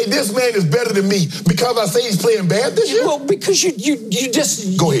to say this man is better than me because I say he's playing bad this year? Well, because you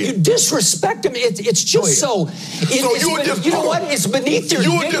just Go ahead. you disrespect him. It's just so. You know what? It's beneath your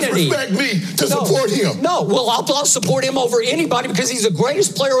you dignity. You would disrespect me to support him. No, well, I'll support him over anybody because he's the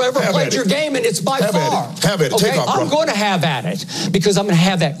greatest player who ever played your game, and it's by far. Have at it. Okay, Take off, I'm going to have at it because I'm going to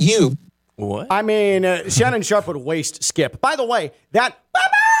have at you. What? I mean, Shannon Sharp would waste Skip. By the way, that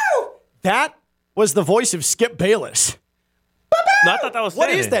was the voice of Skip Bayless. No, I thought that was What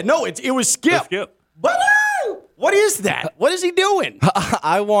Shannon. is that? No, it was Skip. That's Skip. What is that? What is he doing?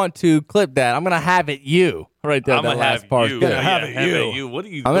 I want to clip that. I'm going to have it you. Right there, I'm that gonna last have part. you. there. Yeah, have yeah, it you. What are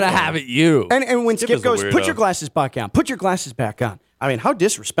you I'm going to doing? have it you. And when Skip Skip is a goes, put weirdo. your glasses back on. Put your glasses back on. I mean, how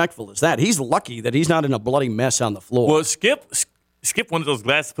disrespectful is that? He's lucky that he's not in a bloody mess on the floor. Well, Skip wanted those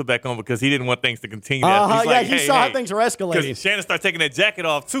glasses put back on because he didn't want things to continue. He's yeah, he saw how things were escalating. Because Shannon started taking that jacket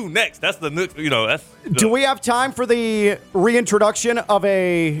off too. Next, that's the that's. Do we have time for the reintroduction of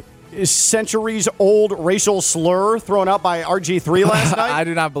a centuries-old racial slur thrown out by RG3 last night? I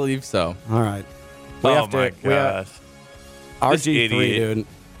do not believe so. All right. Oh my gosh, RG3, idiot. dude.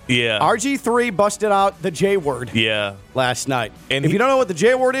 Yeah. RG3 busted out the J word Yeah. last night. And if you don't know what the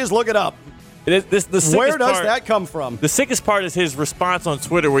J word is, look it up. The sickest Where does part, that come from? The sickest part is his response on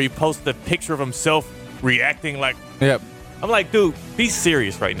Twitter where he posted a picture of himself reacting like. Yep. I'm like, dude, be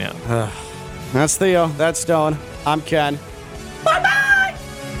serious right now. That's Theo. That's Stone. I'm Ken. Bye-bye!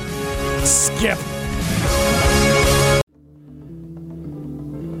 Skip.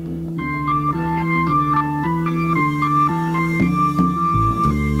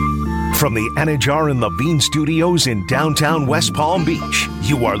 From the Anajar and Levine Studios in downtown West Palm Beach,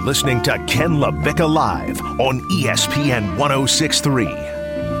 you are listening to Ken LaVicka Live on ESPN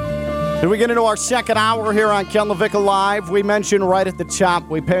 106.3. As we get into our second hour here on Ken LaVicka Live, we mentioned right at the top,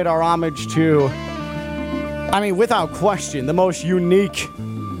 we paid our homage to, I mean, without question, the most unique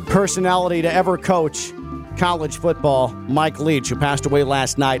personality to ever coach college football, Mike Leach, who passed away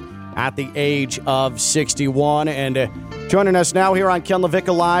last night at the age of 61. And joining us now here on Ken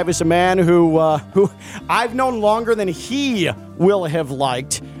LaVicka Live is a man who I've known longer than he will have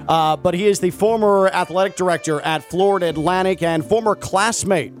liked. But he is the former athletic director at Florida Atlantic and former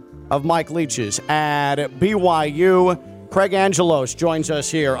classmate of Mike Leach's at BYU. Craig Angelos joins us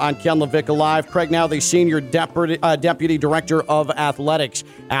here on Ken LaVicka Live. Craig, now the senior deputy director of athletics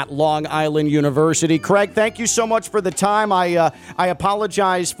at Long Island University. Craig, thank you so much for the time. I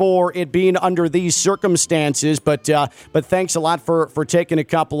apologize for it being under these circumstances, but thanks a lot for taking a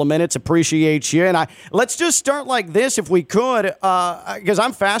couple of minutes. Appreciate you. And let's just start like this, if we could, because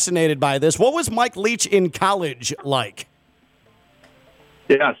I'm fascinated by this. What was Mike Leach in college like?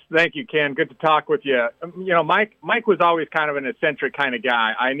 Yes, thank you, Ken. Good to talk with you. Mike was always kind of an eccentric kind of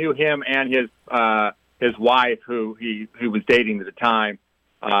guy. I knew him and his wife, who he was dating at the time.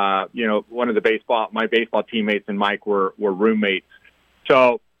 One of my baseball teammates and Mike were roommates.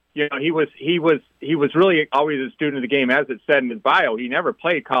 So, he was really always a student of the game. As it said in his bio, he never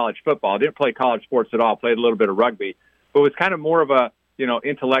played college football, didn't play college sports at all, played a little bit of rugby, but was kind of more of a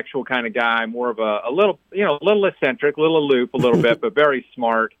intellectual kind of guy, more of a little eccentric, a little aloof a little bit, but very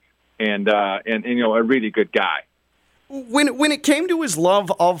smart and a really good guy. When it came to his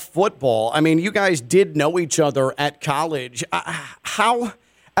love of football, I mean, you guys did know each other at college. How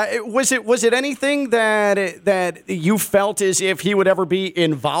was it anything that you felt as if he would ever be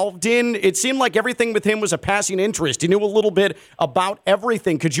involved in? It seemed like everything with him was a passing interest. He knew a little bit about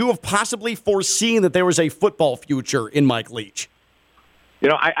everything. Could you have possibly foreseen that there was a football future in Mike Leach?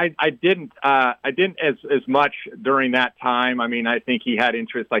 I didn't as much during that time. I mean, I think he had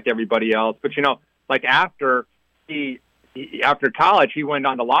interest like everybody else. But, like after college, he went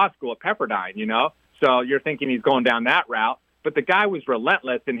on to law school at Pepperdine, So you're thinking he's going down that route. But the guy was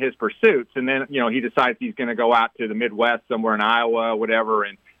relentless in his pursuits. And then, he decides he's going to go out to the Midwest, somewhere in Iowa, whatever,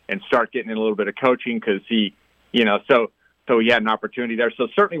 and start getting in a little bit of coaching because he, so he had an opportunity there. So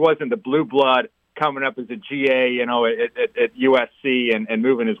certainly wasn't the blue blood coming up as a GA, at USC and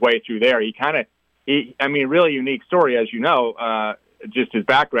moving his way through there. He kind of really unique story, as you know, just his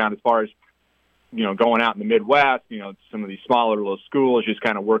background as far as, going out in the Midwest, some of these smaller little schools, just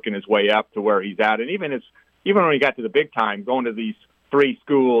kind of working his way up to where he's at. And even when he got to the big time, going to these 3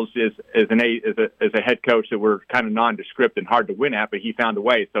 schools as a head coach that were kind of nondescript and hard to win at, but he found a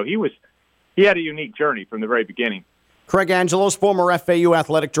way. So he had a unique journey from the very beginning. Craig Angelos, former FAU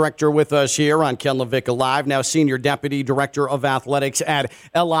athletic director, with us here on Ken LaVicka Live, now senior deputy director of athletics at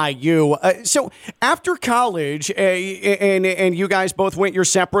LIU. So after college, and you guys both went your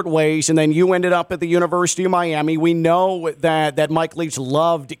separate ways, and then you ended up at the University of Miami. We know that Mike Leach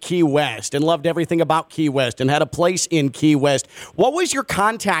loved Key West and loved everything about Key West and had a place in Key West. What was your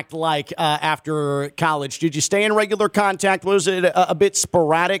contact like after college? Did you stay in regular contact? Was it a bit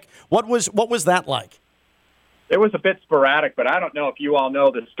sporadic? What was that like? It was a bit sporadic, but I don't know if you all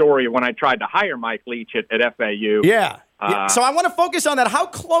know the story when I tried to hire Mike Leach at FAU. Yeah. So I want to focus on that. How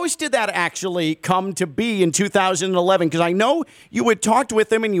close did that actually come to be in 2011? Because I know you had talked with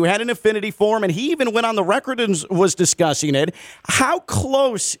him and you had an affinity for him, and he even went on the record and was discussing it. How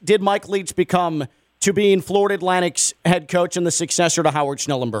close did Mike Leach become to being Florida Atlantic's head coach and the successor to Howard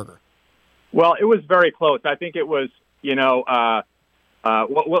Schnellenberger? Well, it was very close. I think it was,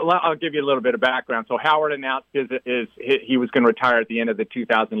 I'll give you a little bit of background. So Howard announced he was going to retire at the end of the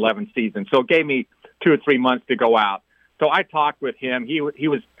 2011 season. So it gave me 2 or 3 months to go out. So I talked with him.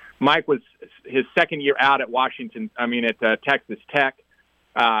 Mike was his second year out at Texas Tech.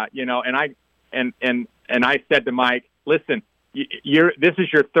 And I said to Mike, listen, this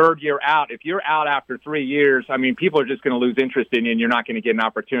is your 3rd year out. If you're out after 3 years, people are just going to lose interest in you and you're not going to get an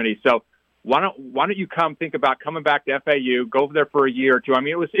opportunity. So why don't you think about coming back to FAU, go over there for a year or two?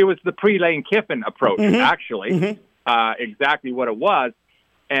 It was the pre-Lane Kiffin approach, actually, exactly what it was.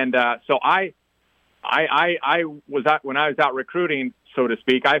 And so I was out when I was out recruiting, so to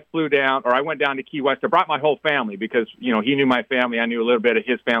speak. I went down to Key West. I brought my whole family because he knew my family. I knew a little bit of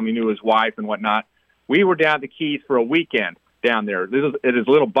his family, knew his wife and whatnot. We were down to Keys for a weekend down there. It is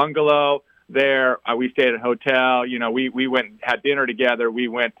a little bungalow there. We stayed at a hotel. We went and had dinner together. We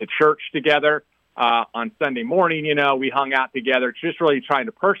went to church together on Sunday morning. We hung out together, just really trying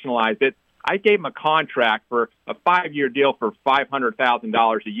to personalize it. I gave him a contract for a 5-year deal for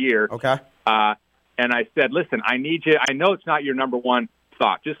 $500,000 a year. Okay. And I said, listen, I need you. I know it's not your number one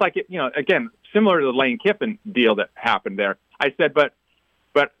thought. Just like, again, similar to the Lane Kiffin deal that happened there. I said, but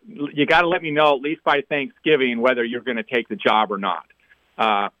you got to let me know at least by Thanksgiving whether you're going to take the job or not.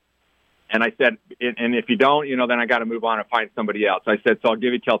 And I said, and if you don't, then I got to move on and find somebody else. I said, so I'll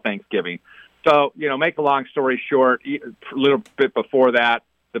give you till Thanksgiving. So, make a long story short, a little bit before that,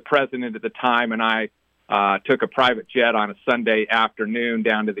 the president at the time and I took a private jet on a Sunday afternoon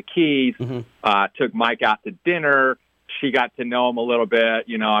down to the Keys, took Mike out to dinner. She got to know him a little bit.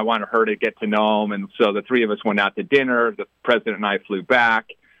 I wanted her to get to know him. And so the 3 of us went out to dinner. The president and I flew back.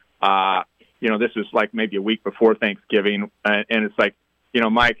 This was like maybe a week before Thanksgiving. And it's like,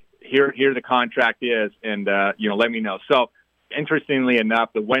 Mike, here the contract is, and, let me know. So interestingly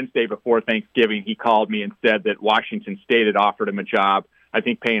enough, the Wednesday before Thanksgiving, he called me and said that Washington State had offered him a job, I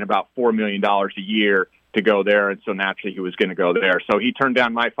think paying about $4 million a year to go there. And so naturally he was going to go there. So he turned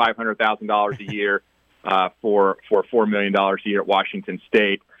down my $500,000 a year for $4 million a year at Washington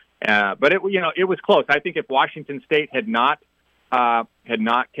State. But it was close. I think if Washington State had not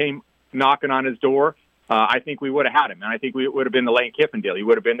came knocking on his door, I think we would have had him. And I think it would have been the Lane Kiffin deal. He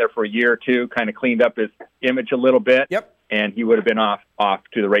would have been there for a year or two, kind of cleaned up his image a little bit. Yep. And he would have been off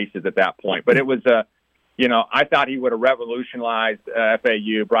to the races at that point. But it was, I thought he would have revolutionized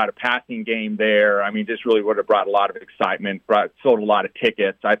FAU, brought a passing game there. Just really would have brought a lot of excitement, sold a lot of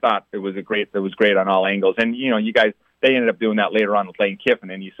tickets. I thought it was great on all angles. And, you guys, they ended up doing that later on with Lane Kiffin,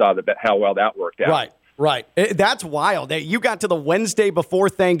 and you saw how well that worked out. Right. That's wild. You got to the Wednesday before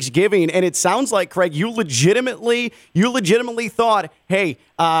Thanksgiving, and it sounds like, Craig, you legitimately thought, hey,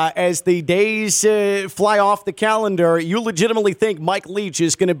 as the days fly off the calendar, you legitimately think Mike Leach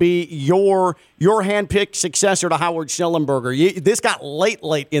is going to be your handpicked successor to Howard Schnellenberger. This got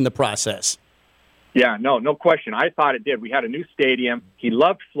late in the process. Yeah, no question. I thought it did. We had a new stadium. He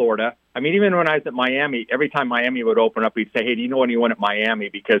loved Florida. Even when I was at Miami, every time Miami would open up, he'd say, hey, do you know anyone at Miami?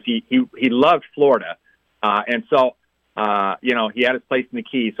 Because he loved Florida. And so, he had his place in the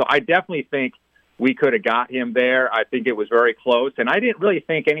Keys. So I definitely think we could have got him there. I think it was very close. And I didn't really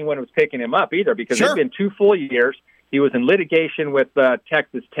think anyone was picking him up either because It's been 2 full years. He was in litigation with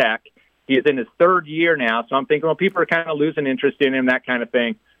Texas Tech. He is in his 3rd year now. So I'm thinking, people are kind of losing interest in him, that kind of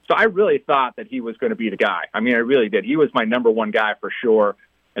thing. So I really thought that he was going to be the guy. I really did. He was my number one guy for sure.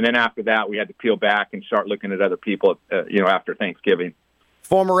 And then after that, we had to peel back and start looking at other people, after Thanksgiving.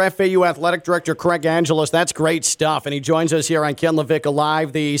 former FAU athletic director Craig Angelos. That's great stuff. And he joins us here on Ken LaVicka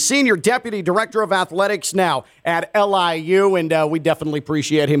Live, the senior deputy director of athletics now at LIU. And we definitely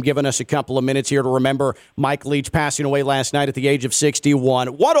appreciate him giving us a couple of minutes here to remember Mike Leach passing away last night at the age of 61.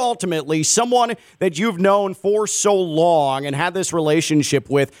 What ultimately, someone that you've known for so long and had this relationship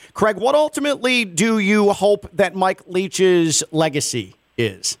with, Craig, what ultimately do you hope that Mike Leach's legacy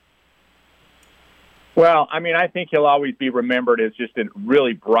is? Well, I mean, I think he'll always be remembered as just a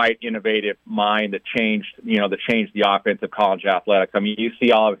really bright, innovative mind that changed the offense of college athletics. I mean, you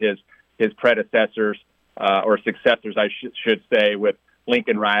see all of his predecessors or successors, I should say, with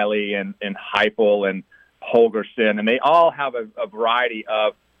Lincoln Riley and Heupel and Holgerson, and they all have a variety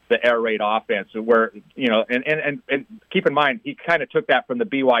of the air raid offense where, and keep in mind, he kind of took that from the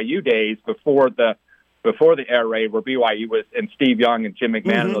BYU days before the air raid, where BYU was, and Steve Young and Jim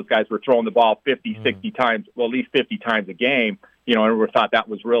McMahon and those guys were throwing the ball 50, 60 times, well, at least 50 times a game, and we thought that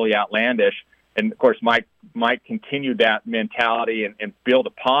was really outlandish. And, of course, Mike continued that mentality and built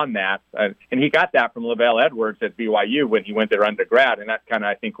upon that. And he got that from Lavelle Edwards at BYU when he went there undergrad, and that kind of,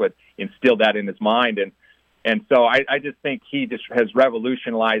 I think, what instilled that in his mind. And so I just think he just has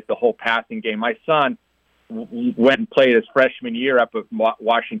revolutionized the whole passing game. My son went and played his freshman year up at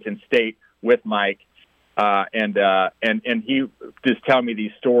Washington State with Mike. And he just telling me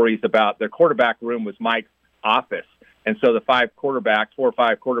these stories about their quarterback room was Mike's office. And so the 4 or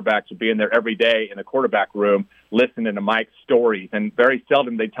 5 quarterbacks would be in there every day in the quarterback room listening to Mike's stories. And very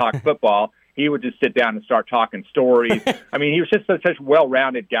seldom they'd talk football. He would just sit down and start talking stories. I mean, he was just such a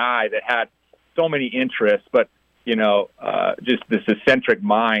well-rounded guy that had so many interests, but, just this eccentric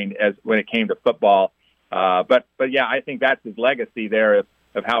mind as when it came to football. But yeah, I think that's his legacy there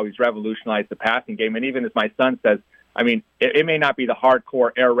of how he's revolutionized the passing game. And even as my son says, I mean, it may not be the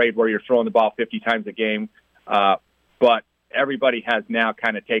hardcore air raid where you're throwing the ball 50 times a game, but everybody has now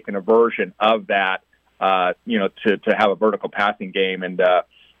kind of taken a version of that, to have a vertical passing game. And,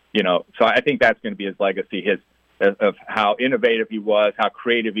 so I think that's going to be his legacy, of how innovative he was, how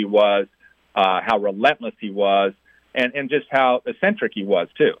creative he was, how relentless he was, and just how eccentric he was,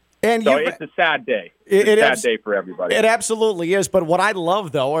 too. And so it's a sad day. It's a sad day for everybody. It absolutely is. But what I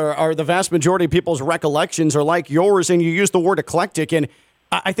love, though, are the vast majority of people's recollections are like yours, and you use the word eclectic, and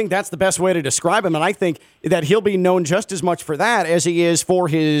I think that's the best way to describe him. And I think that he'll be known just as much for that as he is for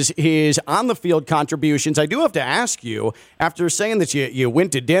his on-the-field contributions. I do have to ask you, after saying that you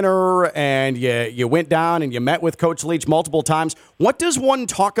went to dinner and you went down and you met with Coach Leach multiple times, what does one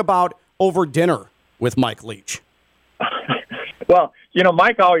talk about over dinner with Mike Leach? Well,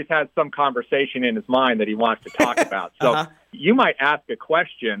 Mike always has some conversation in his mind that he wants to talk about. So you might ask a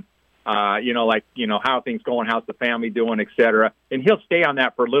question, how are things going, how's the family doing, et cetera. And he'll stay on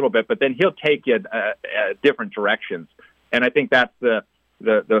that for a little bit, but then he'll take you different directions. And I think that's the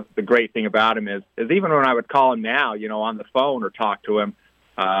great thing about him is even when I would call him now, on the phone or talk to him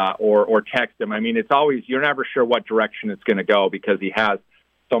or text him, I mean, it's always, you're never sure what direction it's going to go because he has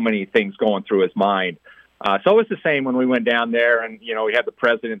so many things going through his mind. So it was the same when we went down there and, we had the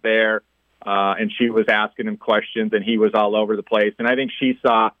president there and she was asking him questions and he was all over the place. And I think she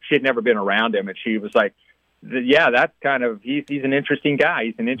had never been around him and she was like, yeah, that's kind of, he's an interesting guy.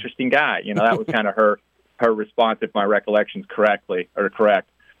 He's an interesting guy. That was kind of her response, if my recollection's correct.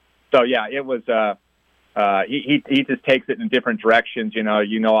 So yeah, it was, he just takes it in different directions.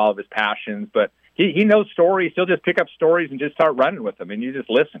 All of his passions, but he knows stories. He'll just pick up stories and just start running with them and you just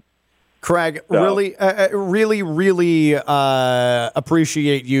listen. Craig, really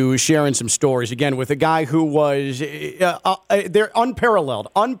appreciate you sharing some stories, again, with a guy who was they're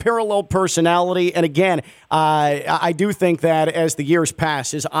unparalleled personality. And again, I do think that as the years pass,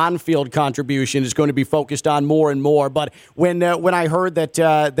 his on-field contribution is going to be focused on more and more. But when I heard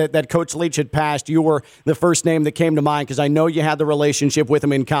that Coach Leach had passed, you were the first name that came to mind because I know you had the relationship with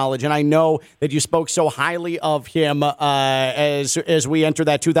him in college. And I know that you spoke so highly of him as we enter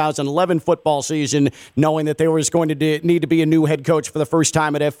that 2011 football season, knowing that there was going to need to be a new head coach for the first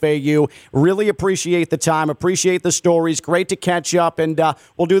time at FAU. Really appreciate the time, appreciate the stories. Great to catch up, and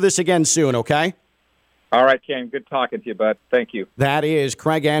we'll do this again soon, okay? All right, Ken. Good talking to you, bud. Thank you. That is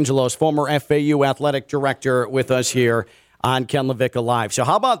Craig Angelos, former FAU athletic director, with us here on Ken LaVicka Live. So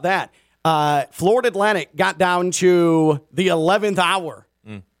how about that? Florida Atlantic got down to the 11th hour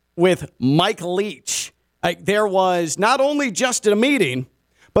with Mike Leach. There was not only just a meeting,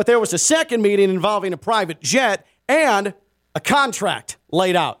 but there was a second meeting involving a private jet and a contract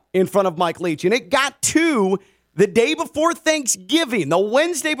laid out in front of Mike Leach. And it got to the day before Thanksgiving, the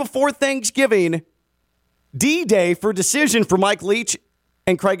Wednesday before Thanksgiving, D-Day for decision for Mike Leach.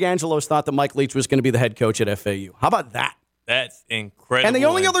 And Craig Angelos thought that Mike Leach was going to be the head coach at FAU. How about that? That's incredible. And the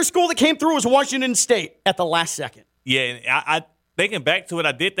only other school that came through was Washington State at the last second. Yeah, and I thinking back to it,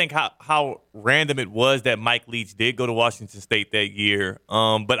 I did think how random it was that Mike Leach did go to Washington State that year.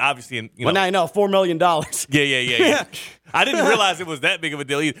 But obviously, Well, now I know, $4 million. Yeah. I didn't realize it was that big of a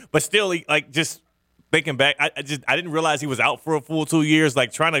deal either. But still, like, just thinking back, I didn't realize he was out for a full 2 years.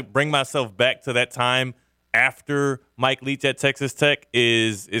 Like, trying to bring myself back to that time after Mike Leach at Texas Tech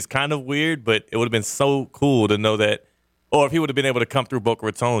is kind of weird, but it would have been so cool to know that. Or if he would have been able to come through Boca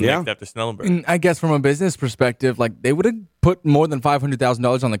Raton next after Snellenberg. And I guess from a business perspective, like they would have put more than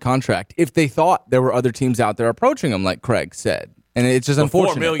 $500,000 on the contract if they thought there were other teams out there approaching him, like Craig said. And it's just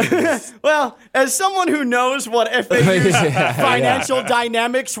unfortunate. $4 million. Well, as someone who knows what FAU's financial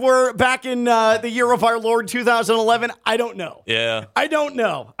dynamics were back in the year of our Lord 2011, I don't know. Yeah, I don't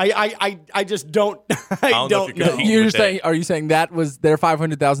know. I just don't. I don't know. Are you saying that was their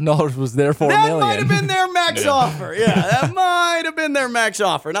 $500,000 was their $4 million? That might have been their max offer. Yeah, that might have been their max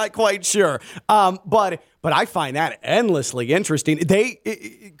offer. Not quite sure. But I find that endlessly interesting.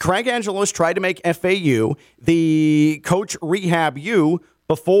 Craig Angelos tried to make FAU the Coach Rehab U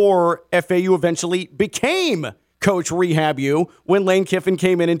before FAU eventually became Coach Rehab U when Lane Kiffin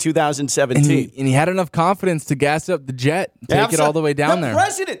came in 2017. And he had enough confidence to gas up the jet, take it all the way down there.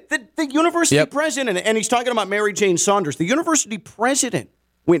 The university president, and he's talking about Mary Jane Saunders, the university president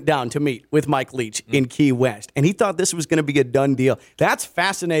went down to meet with Mike Leach in Key West, and he thought this was going to be a done deal. That's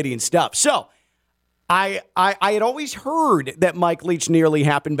fascinating stuff. So, I had always heard that Mike Leach nearly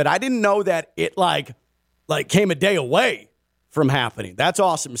happened, but I didn't know that it like came a day away from happening. That's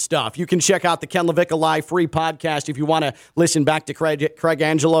awesome stuff. You can check out the Ken LaVicka Live free podcast if you want to listen back to Craig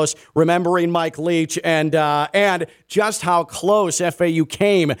Angelos remembering Mike Leach and just how close FAU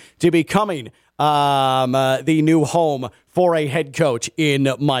came to becoming the new home for a head coach in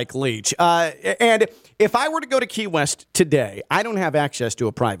Mike Leach. And if I were to go to Key West today, I don't have access to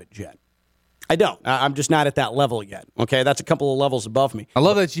a private jet. I don't. I'm just not at that level yet. Okay, that's a couple of levels above me. I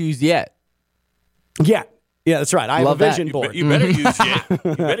love that you use yet. Yeah, that's right. I have a vision board. You better use yet.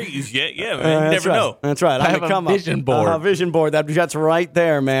 You better use yet. Yeah, man. You never know. That's right. I have a vision board. A vision board. That's right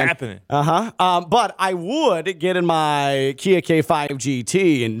there, man. It's happening. But I would get in my Kia K5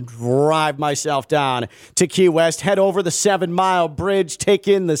 GT and drive myself down to Key West, head over the 7 Mile Bridge, take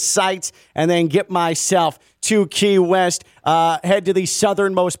in the sights, and then get myself to Key West, head to the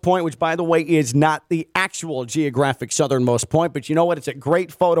southernmost point, which, by the way, is not the actual geographic southernmost point, but you know what? It's a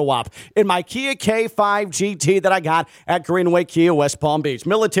great photo op in my Kia K5 GT that I got at Greenway Kia West Palm Beach.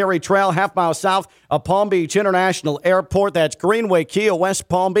 Military Trail, half mile south of Palm Beach International Airport. That's Greenway Kia West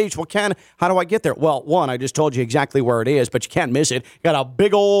Palm Beach. Well, Ken, how do I get there? Well, one, I just told you exactly where it is, but you can't miss it. Got a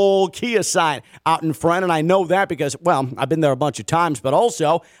big old Kia sign out in front, and I know that because, well, I've been there a bunch of times, but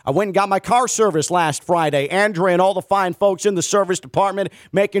also I went and got my car service last Friday. Andrea and all the fine folks in the service department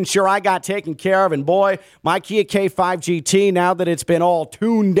making sure I got taken care of. And boy, my Kia K5 GT, now that it's been all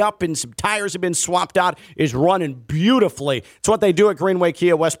tuned up and some tires have been swapped out, is running beautifully. It's what they do at Greenway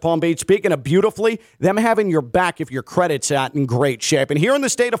Kia West Palm Beach. Speaking of beautifully, them having your back if your credit's not in great shape. And here in the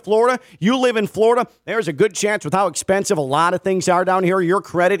state of Florida, you live in Florida, there's a good chance with how expensive a lot of things are down here, your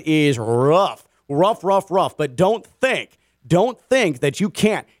credit is rough. But don't think that you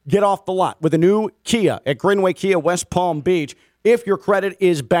can't get off the lot with a new Kia at Greenway Kia West Palm Beach if your credit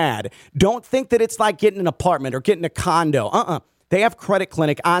is bad. Don't think that it's like getting an apartment or getting a condo. They have Credit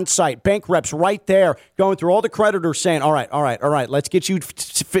Clinic on site, bank reps right there going through all the creditors saying, all right, let's get you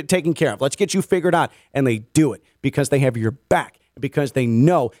taken care of. Let's get you figured out. And they do it because they have your back. Because they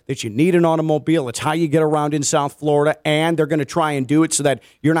know that you need an automobile. It's how you get around in South Florida, and they're going to try and do it so that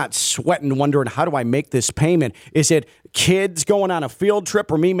you're not sweating, wondering, how do I make this payment? Is it kids going on a field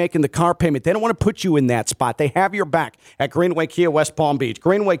trip or me making the car payment? They don't want to put you in that spot. They have your back at Greenway Kia West Palm Beach.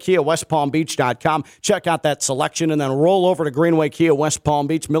 GreenwayKiaWestPalmBeach.com. Check out that selection and then roll over to Greenway Kia West Palm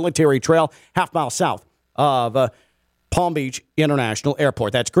Beach, Military Trail, half mile south of Palm Beach International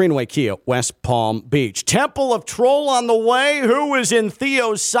Airport. That's Greenway Kia West Palm Beach. Temple of Troll on the way. Who is in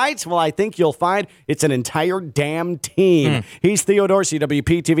Theo's sights? Well, I think you'll find it's an entire damn team. He's Theo Dorsey,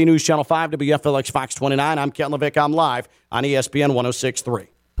 WPTV News Channel 5, WFLX Fox 29. I'm Ken LaVicka. I'm live on ESPN 106.3.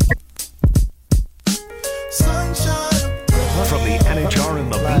 From the NHR and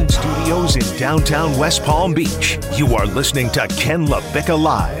Levine Studios in downtown West Palm Beach, you are listening to Ken LaVicka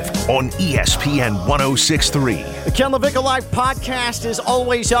Live on ESPN 106.3. The Ken LaVicka Live podcast is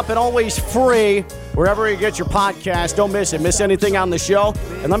always up and always free wherever you get your podcast. Don't miss it. Miss anything on the show.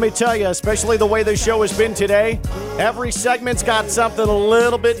 And let me tell you, especially the way the show has been today, every segment's got something a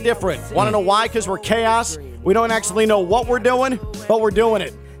little bit different. Want to know why? Because we're chaos. We don't actually know what we're doing, but we're doing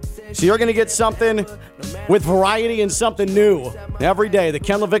it. So you're going to get something with variety and something new every day. The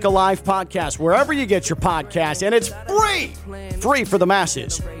Ken LaVicka Live podcast, wherever you get your podcast, and it's free. Free for the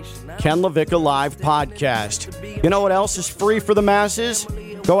masses. Ken LaVicka Live podcast. You know what else is free for the masses?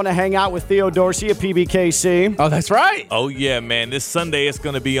 Going to hang out with Theo Dorsey at PBKC. Oh, that's right. Oh, yeah, man. This Sunday it's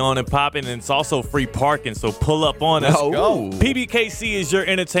going to be on and popping, and it's also free parking, so pull up on us. Go. PBKC is your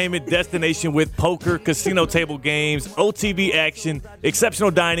entertainment destination with poker, casino table games, OTB action, exceptional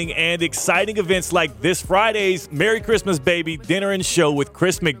dining, and exciting events like this Friday's Merry Christmas Baby dinner and show with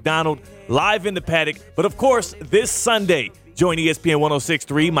Chris McDonald live in the paddock. But, of course, this Sunday, join ESPN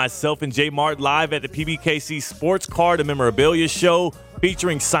 106.3, myself and Jay Mart live at the PBKC Sports Card and Memorabilia Show,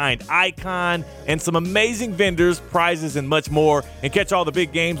 featuring signed icon and some amazing vendors, prizes, and much more. And catch all the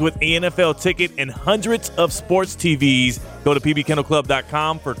big games with NFL ticket and hundreds of sports TVs. Go to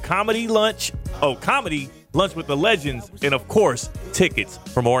pbkennelclub.com for comedy lunch with the legends, and, of course, tickets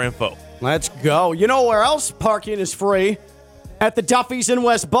for more info. Let's go. You know where else parking is free? At the Duffy's in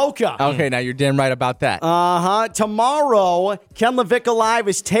West Boca. Okay, now you're damn right about that. Tomorrow, Ken LaVicka Live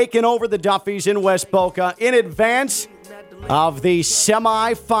is taking over the Duffy's in West Boca in advance of the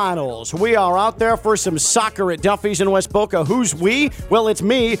semifinals. We are out there for some soccer at Duffy's in West Boca. Who's we? Well, it's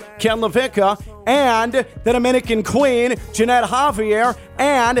me, Ken LaVicka, and the Dominican Queen, Jeanette Javier,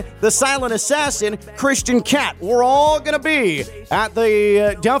 and the silent assassin, Christian Cat. We're all going to be at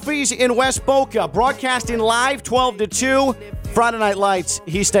the Duffy's in West Boca, broadcasting live 12 to 2. Friday Night Lights,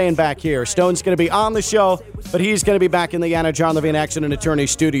 he's staying back here. Stone's going to be on the show, but he's going to be back in the Anna John Levine Accident Attorney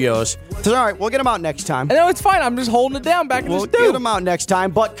Studios. So, all right, we'll get him out next time. No, it's fine. I'm just holding it down back in the studio. We'll get him out next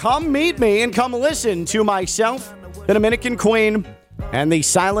time, but come meet me and come listen to myself, the Dominican Queen, and the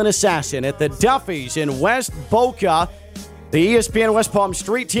silent assassin at the Duffy's in West Boca. The ESPN West Palm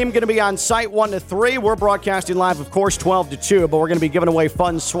Street team going to be on site 1 to 3. We're broadcasting live, of course, 12 to 2, but we're going to be giving away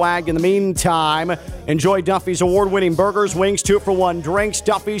fun swag in the meantime. Enjoy Duffy's award-winning burgers, wings, 2-for-1 drinks.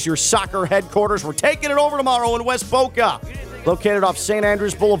 Duffy's, your soccer headquarters. We're taking it over tomorrow in West Boca, located off St.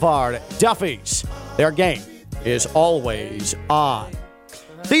 Andrews Boulevard. Duffy's, their game is always on.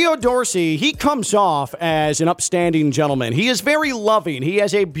 Theo Dorsey, he comes off as an upstanding gentleman. He is very loving. He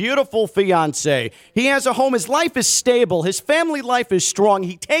has a beautiful fiancée. He has a home. His life is stable. His family life is strong.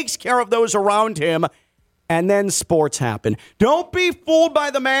 He takes care of those around him. And then sports happen. Don't be fooled by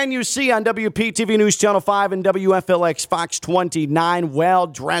the man you see on WPTV News Channel 5 and WFLX Fox 29,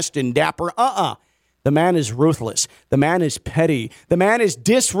 well-dressed and dapper. The man is ruthless. The man is petty. The man is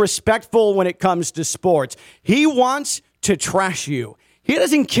disrespectful when it comes to sports. He wants to trash you. He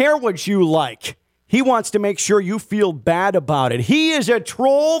doesn't care what you like. He wants to make sure you feel bad about it. He is a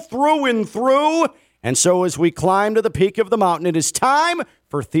troll through and through. And so as we climb to the peak of the mountain, it is time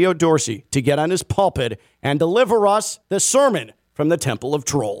for Theo Dorsey to get on his pulpit and deliver us the sermon from the Temple of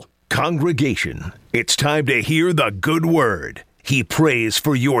Troll. Congregation, it's time to hear the good word. He prays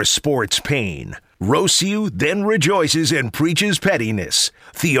for your sports pain, roasts you, then rejoices and preaches pettiness.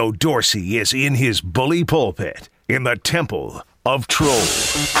 Theo Dorsey is in his bully pulpit in the Temple of Troll.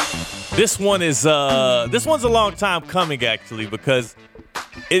 This one's a long time coming, actually, because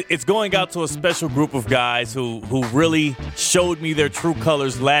it's going out to a special group of guys who really showed me their true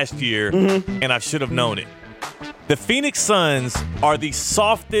colors last year, and I should have known it. The Phoenix Suns are the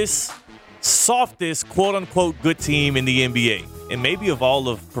softest, quote-unquote, good team in the NBA, and maybe of all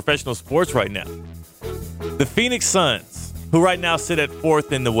of professional sports right now. The Phoenix Suns, who right now sit at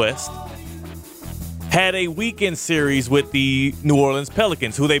 4th in the West, had a weekend series with the New Orleans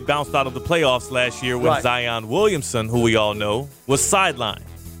Pelicans, who they bounced out of the playoffs last year when Zion Williamson, who we all know, was sidelined.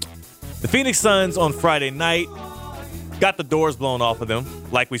 The Phoenix Suns on Friday night got the doors blown off of them,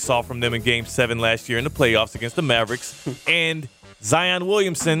 like we saw from them in Game 7 last year in the playoffs against the Mavericks. And Zion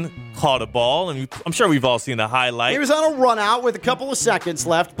Williamson caught a ball, and I'm sure we've all seen the highlight. He was on a run out with a couple of seconds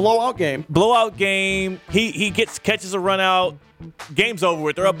left. Blowout game. He catches a run out. Game's over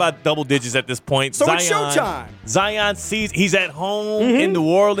with. They're up by double digits at this point. So it's showtime. Zion sees he's at home in New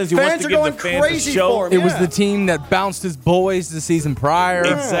Orleans. He wants to give the fans a show. For him, It was the team that bounced his boys the season prior.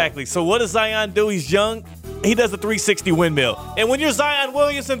 Exactly. So what does Zion do? He's young. He does a 360 windmill. And when you're Zion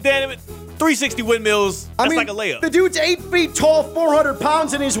Williamson, damn it, 360 windmills, that's like a layup. The dude's 8 feet tall, 400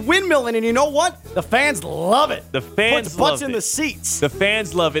 pounds, and he's windmilling. And you know what? The fans love it. The fans Puts love butts it. in the seats. The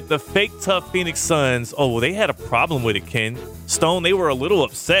fans love it. The fake tough Phoenix Suns, they had a problem with it, Ken. Stone, they were a little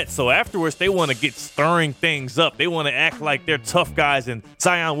upset. So afterwards, they want to get stirring things up. They want to act like they're tough guys, and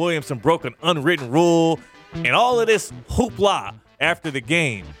Zion Williamson broke an unwritten rule and all of this hoopla after the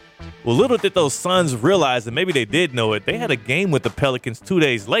game. Well, little did those Suns realize, and maybe they did know it, they had a game with the Pelicans 2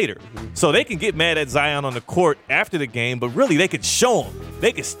 days later. So they can get mad at Zion on the court after the game, but really they could show them.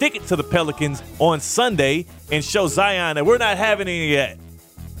 They could stick it to the Pelicans on Sunday and show Zion that we're not having any of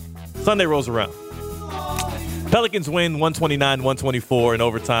that. Sunday rolls around. Pelicans win 129-124 in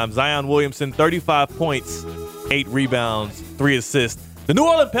overtime. Zion Williamson, 35 points, 8 rebounds, 3 assists. The New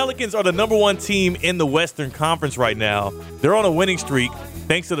Orleans Pelicans are the number 1 team in the Western Conference right now. They're on a winning streak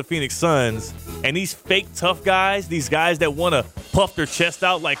thanks to the Phoenix Suns. And these fake tough guys, these guys that want to puff their chest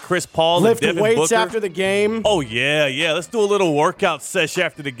out like Chris Paul lift and Devin weights Booker. after the game. Oh, yeah. Let's do a little workout sesh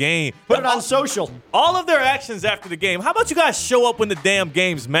after the game. Put it on social. All of their actions after the game. How about you guys show up when the damn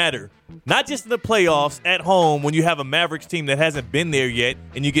games matter? Not just in the playoffs, at home, when you have a Mavericks team that hasn't been there yet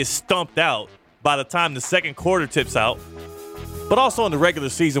and you get stumped out by the time the second quarter tips out. But also in the regular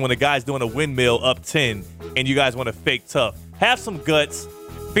season when the guy's doing a windmill up 10 and you guys want to fake tough. Have some guts.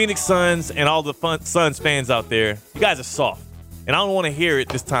 Phoenix Suns and all the Suns fans out there, you guys are soft. And I don't want to hear it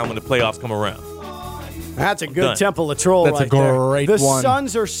this time when the playoffs come around. That's a good temple to troll That's right a great there. The one.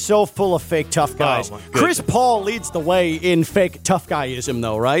 Suns are so full of fake tough guys. Oh, Chris Paul leads the way in fake tough guyism,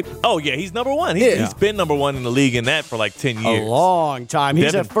 though, right? Oh, yeah, he's number 1. He's been number 1 in the league in that for like 10 years. A long time.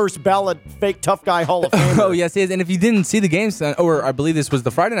 He's a first ballot fake tough guy Hall of Famer. Oh, yes, he is. And if you didn't see the game, or I believe this was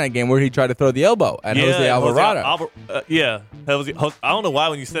the Friday night game where he tried to throw the elbow at Jose Alvarado. I don't know why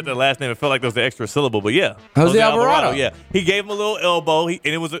when you said that last name, it felt like there was the extra syllable, but yeah. Jose Alvarado. Yeah. He gave him a little elbow, and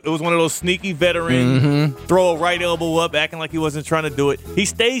it was one of those sneaky veteran throw a right elbow up, acting like he wasn't trying to do it. He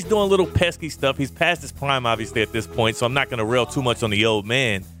stays doing little pesky stuff. He's past his prime, obviously, at this point, so I'm not going to rail too much on the old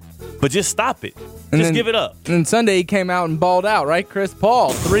man. But just stop it. Just give it up. And Sunday he came out and balled out, right? Chris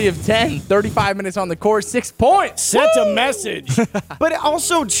Paul, 3 of 10, 35 minutes on the court, 6 points. Sent a message. But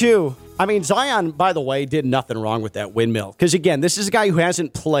also, too, I mean, Zion, by the way, did nothing wrong with that windmill. Because, again, this is a guy who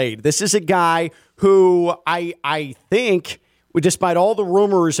hasn't played. This is a guy who I think, despite all the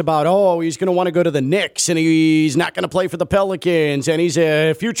rumors about, he's going to want to go to the Knicks and he's not going to play for the Pelicans and he's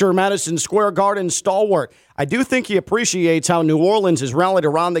a future Madison Square Garden stalwart, I do think he appreciates how New Orleans has rallied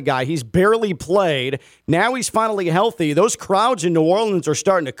around the guy. He's barely played. Now he's finally healthy. Those crowds in New Orleans are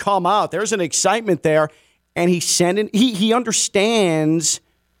starting to come out. There's an excitement there. And he understands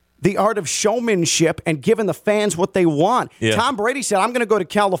the art of showmanship and giving the fans what they want. Yeah. Tom Brady said, I'm going to go to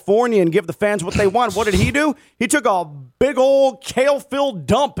California and give the fans what they want. What did he do? He took a big old kale-filled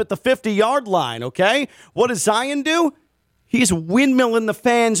dump at the 50-yard line, okay? What does Zion do? He's windmilling the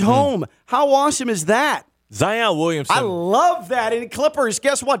fans home. How awesome is that? Zion Williamson. I love that. And Clippers,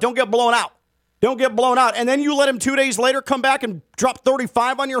 guess what? Don't get blown out. Don't get blown out. And then you let him 2 days later come back and drop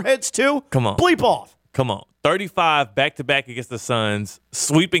 35 on your heads too? Come on. Bleep off. Come on. 35 back-to-back against the Suns,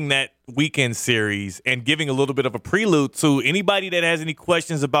 sweeping that weekend series and giving a little bit of a prelude to anybody that has any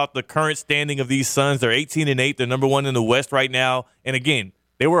questions about the current standing of these Suns. They're 18-8. They're number 1 in the West right now. And again,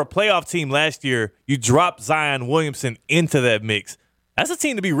 they were a playoff team last year. You dropped Zion Williamson into that mix. That's a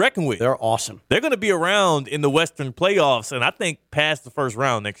team to be reckoned with. They're awesome. They're going to be around in the Western playoffs, and I think past the first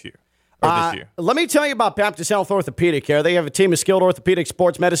round next year. This year. Let me tell you about Baptist Health Orthopedic Care. They have a team of skilled orthopedic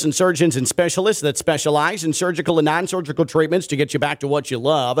sports medicine surgeons and specialists that specialize in surgical and non-surgical treatments to get you back to what you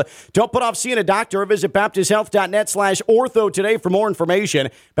love. Don't put off seeing a doctor. Visit baptisthealth.net/ortho today for more information.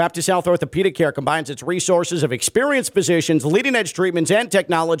 Baptist Health Orthopedic Care combines its resources of experienced physicians, leading-edge treatments, and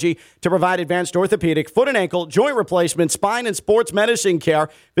technology to provide advanced orthopedic, foot and ankle, joint replacement, spine, and sports medicine care.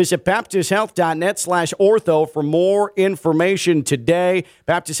 Visit baptisthealth.net/ortho for more information today.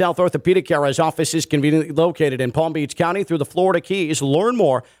 Baptist Health Orthopedic Care has offices conveniently located in Palm Beach County through the Florida Keys. Learn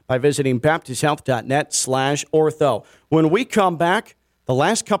more by visiting baptisthealth.net/ortho. When we come back, the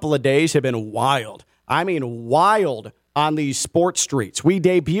last couple of days have been wild. I mean, wild on these sports streets. We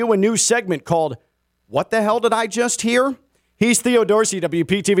debut a new segment called What the Hell Did I Just Hear? He's Theo Dorsey,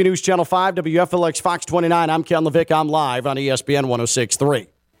 WPTV News Channel 5, WFLX Fox 29. I'm Ken Levick. I'm live on ESPN 106.3.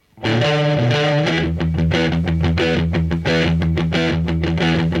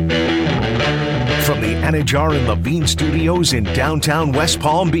 From the Anajar and Levine Studios in downtown West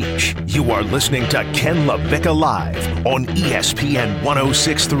Palm Beach, you are listening to Ken LaVicka Live on ESPN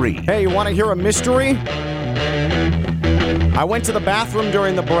 106.3. Hey, you want to hear a mystery? I went to the bathroom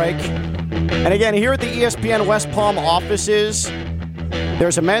during the break. And again, here at the ESPN West Palm offices,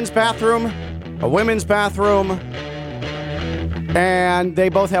 there's a men's bathroom, a women's bathroom, and they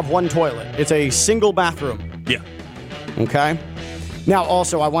both have one toilet. It's a single bathroom. Yeah. Okay? Now,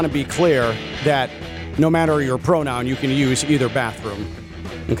 also, I want to be clear that no matter your pronoun, you can use either bathroom.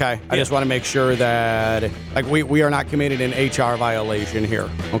 Okay? I just want to make sure that, we are not committing an HR violation here.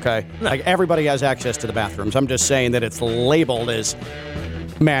 Okay? No. Everybody has access to the bathrooms. I'm just saying that it's labeled as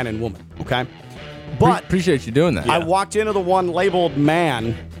man and woman, okay? But appreciate you doing that. I walked into the one labeled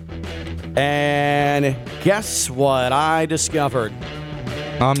man, and guess what I discovered?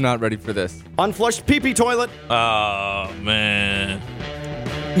 I'm not ready for this. Unflushed pee-pee toilet. Oh, man.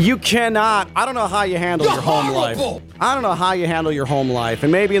 You cannot. I don't know how you handle your home life. I don't know how you handle your home life.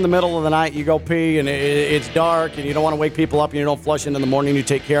 And maybe in the middle of the night you go pee and it's dark and you don't want to wake people up and you don't flush it in the morning. You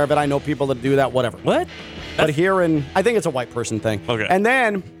take care of it. I know people that do that, whatever. What? But I think it's a white person thing. Okay. And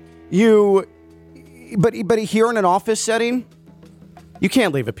then but here in an office setting, you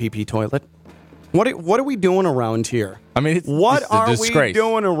can't leave a pee-pee toilet. What are we doing around here? I mean, what it's a are disgrace. we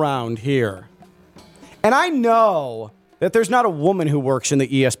doing around here? And I know that there's not a woman who works in the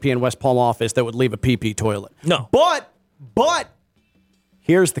ESPN West Palm office that would leave a pee-pee toilet. No. But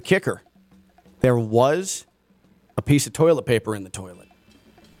here's the kicker. There was a piece of toilet paper in the toilet.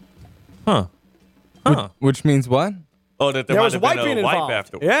 Huh. Which means what? Oh, that there was might have wiping been a involved. wipe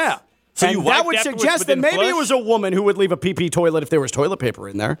afterwards. Yeah. So and you that wiped would afterwards, suggest but that didn't maybe it flush? was a woman who would leave a pee-pee toilet if there was toilet paper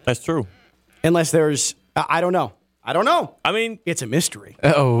in there. That's true. Unless there's, I don't know. I mean, it's a mystery.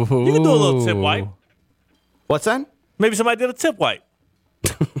 Oh, you can do a little tip wipe. What's that? Maybe somebody did a tip wipe.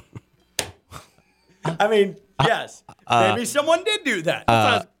 I mean, yes. Maybe someone did do that.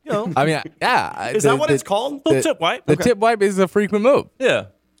 I mean, yeah. Is that what it's called? Tip wipe. The tip wipe is a frequent move. Yeah.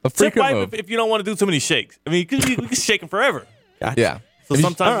 A Tip frequent wipe move. if you don't want to do too many shakes. I mean, you can shake them forever. Gotcha. Yeah. So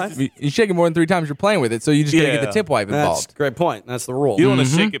sometimes you shake it more than 3 times you're playing with it, so you just got to get the tip wipe That's involved. a great point. That's the rule. you don't want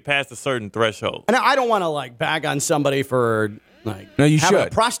to shake it past a certain threshold. And I don't want to bag on somebody for No, you having a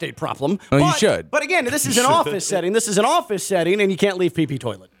should. prostate problem. No, you but, should. But again, this is an office setting. This is an office setting, and you can't leave pee-pee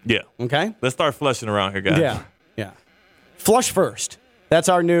toilet. Yeah. Okay? Let's start flushing around here, guys. Yeah. Flush first. That's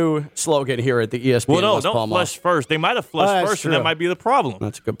our new slogan here at the ESPN Well, no, West don't Palm flush office. first. They might have flushed That's first, true. and that might be the problem.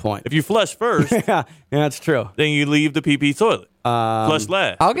 That's a good point. If you flush first, yeah, that's true. then you leave the pee-pee toilet. Flush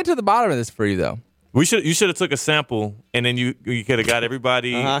last. I'll get to the bottom of this for you, though. You should have took a sample, and then you could have got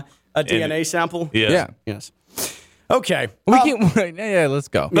everybody. A DNA sample? Yeah. Yes. Okay. We can. Yeah, let's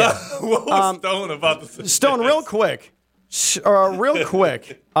go. Yeah. What was Stone about to say? Stone, real quick.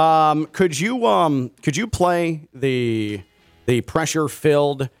 Could you play the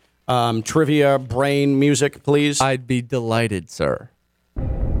pressure-filled trivia brain music, please? I'd be delighted, sir.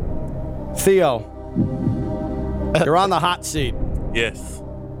 Theo, you're on the hot seat. Yes.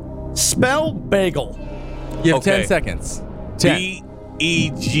 Spell bagel. You have Okay. 10 seconds. 10.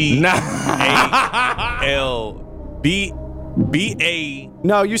 B-E-G-A-L. B-A.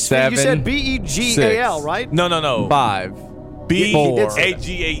 No, you said 7, B-E-G-A-L, 6. right? No. 5. 4.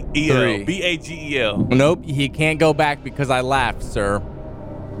 B-A-G-A-E-L. 3. B-A-G-E-L. Nope, he can't go back because I laughed, sir.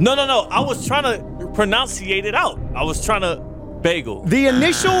 No. I was trying to pronunciate it out. I was trying to bagel. The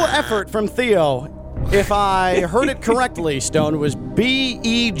initial effort from Theo, if I heard it correctly, Stone, was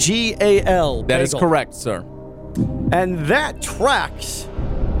B-E-G-A-L. That is bagel. correct, sir. And that tracks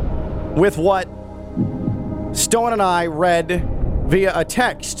with what Stone and I read via a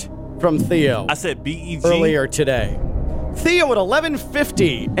text from Theo I said B-E-G. earlier today. Theo at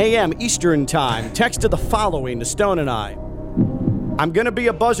 11:50 a.m. Eastern Time texted the following to Stone and I. I'm going to be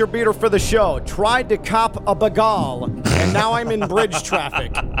a buzzer beater for the show. Tried to cop a bagal, and now I'm in bridge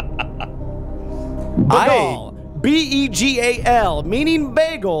traffic. Bagal. B-E-G-A-L, meaning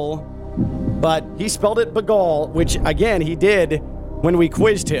bagel, but he spelled it bagal, which, again, he did when we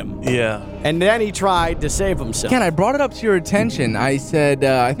quizzed him. Yeah. And then he tried to save himself. Ken, I brought it up to your attention. I said,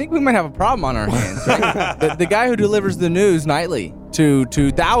 I think we might have a problem on our hands. Right? the guy who delivers the news nightly to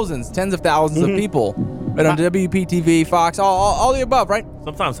thousands, tens of thousands of people, right on WPTV, Fox, all the above, right?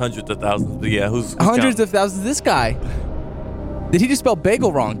 Sometimes hundreds of thousands, but yeah, who's Hundreds counting? of thousands. This guy, did he just spell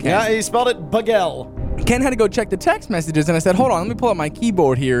bagel wrong, Ken? Yeah, he spelled it bagel. Ken had to go check the text messages, and I said, hold on, let me pull up my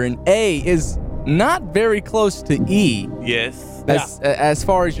keyboard here, and A is not very close to E. Yes. As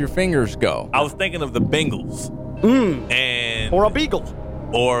far as your fingers go. I was thinking of the Bengals. And Or a beagle.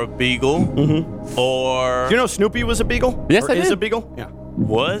 or a beagle. Or Do you know Snoopy was a beagle? Yes, or I is did. a beagle? Yeah.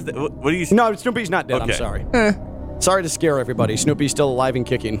 was that, what do you say? No, Snoopy's not dead. Okay. I'm sorry. Sorry to scare everybody. Snoopy's still alive and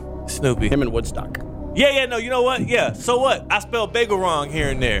kicking. Snoopy. Him in Woodstock. Yeah, no, you know what? Yeah, so what? I spelled bagel wrong here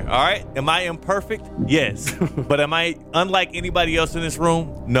and there, all right? Am I imperfect? Yes. But am I unlike anybody else in this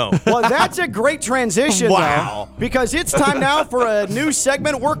room? No. Well, that's a great transition, Wow. though, because it's time now for a new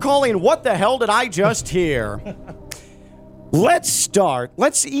segment we're calling What the Hell Did I Just Hear?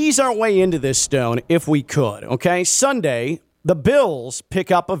 Let's ease our way into this, Stone, if we could, okay? Sunday, the Bills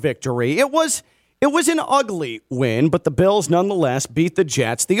pick up a victory. It was It was an ugly win, but the Bills nonetheless beat the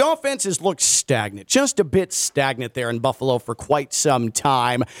Jets. The offenses looked stagnant, just a bit stagnant there in Buffalo for quite some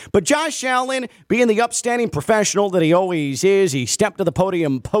time. But Josh Allen, being the upstanding professional that he always is, he stepped to the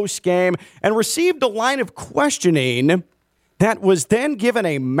podium post-game and received a line of questioning that was then given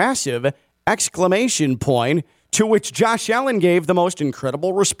a massive exclamation point, to which Josh Allen gave the most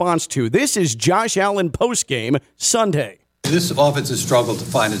incredible response to. This is Josh Allen post-game Sunday. This offense has struggled to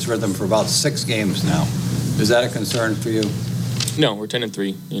find its rhythm for about 6 games now. Is that a concern for you? No, we're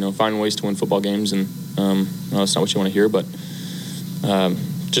 10-3. Finding ways to win football games, and that's not what you want to hear. But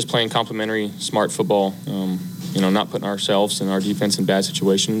just playing complementary, smart football. Not putting ourselves and our defense in bad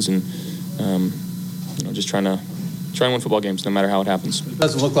situations, and just trying to win football games no matter how it happens. It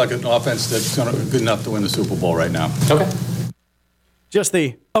doesn't look like an offense that's good enough to win the Super Bowl right now. Okay. Just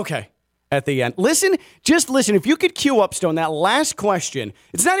the okay at the end. Just listen. If you could cue up, Stone, that last question.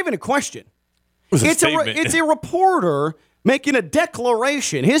 It's not even a question. It's a reporter making a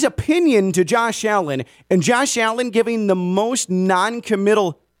declaration, his opinion to Josh Allen, and Josh Allen giving the most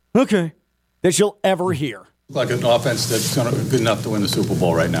non-committal okay that you'll ever hear. Like an offense that's good enough to win the Super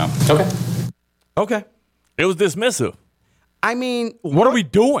Bowl right now. Okay. It was dismissive. I mean, what are we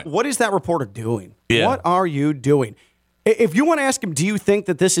doing? What is that reporter doing? Yeah. What are you doing? If you want to ask him, do you think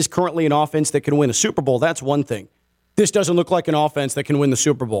that this is currently an offense that can win a Super Bowl? That's one thing. This doesn't look like an offense that can win the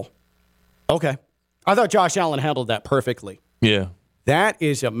Super Bowl. Okay. I thought Josh Allen handled that perfectly. Yeah. That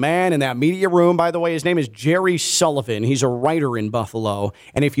is a man in that media room, by the way. His name is Jerry Sullivan. He's a writer in Buffalo.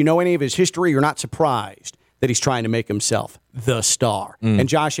 And if you know any of his history, you're not surprised that he's trying to make himself the star. And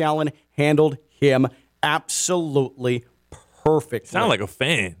Josh Allen handled him absolutely perfectly. Sound like a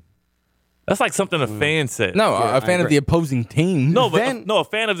fan. That's like something a fan said. No, a fan of the opposing team. No, but a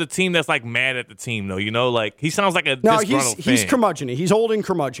fan of the team that's like mad at the team, though. Like he sounds like a disgruntled fan. He's curmudgeon-y. He's old and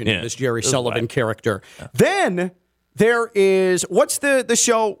curmudgeon-y, this Jerry Sullivan character. Yeah. Then there is what's the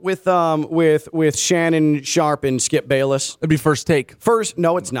show with Shannon Sharp and Skip Bayless? It'd be First Take.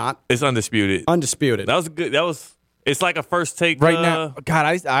 No, it's not. It's Undisputed. That was good. It's like a First Take right now.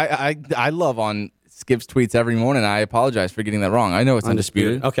 God, I love on Skip's tweets every morning. I apologize for getting that wrong. I know it's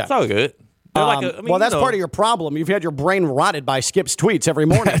Undisputed. Okay, it's all good. That's part of your problem. You've had your brain rotted by Skip's tweets every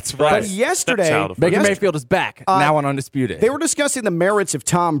morning. That's right. But yesterday, Baker Mayfield is back, now on Undisputed. They were discussing the merits of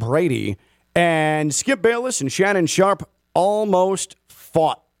Tom Brady, and Skip Bayless and Shannon Sharp almost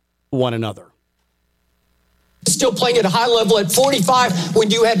fought one another. Still playing at a high level at 45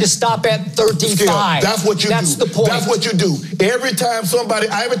 when you had to stop at 35. Skip, that's what you do. That's the point. That's what you do. Every time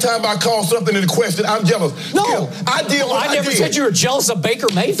I call something into question, I'm jealous. No. Skip, I did what I did. I never said you were jealous of Baker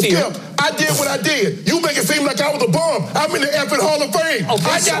Mayfield. Skip, I did what I did. You make it seem like I was a bum. I'm in the effing Hall of Fame. Okay,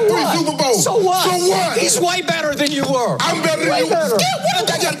 I got 3 Super Bowls. So what? So what? He's way better than you were. I'm better than you. Better. Skip, what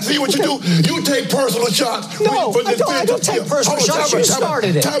did I got to see what you do? You take personal shots. No, I don't take personal shots. You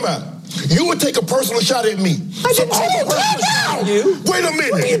started it. Time out. You would take a personal shot at me. I didn't take a personal shot at you. Wait a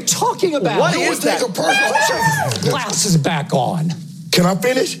minute. What are you talking about? What is that? Put your glasses back on. Can I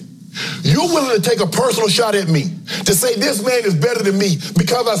finish? You're willing to take a personal shot at me to say this man is better than me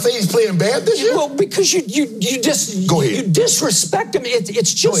because I say he's playing bad this year? Well, because you just go ahead. You disrespect him.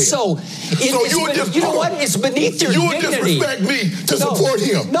 It's just so. You know what? It's beneath your dignity. You would disrespect me to support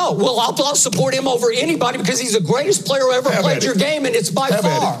him. No, well, I'll support him over anybody because he's the greatest player who ever played your game, and it's by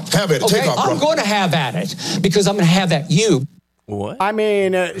far. Have at it. Okay, Take off, I'm going to have at it because I'm going to have at you. What? I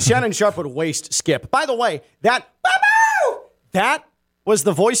mean, Shannon Sharp would waste Skip. By the way, that was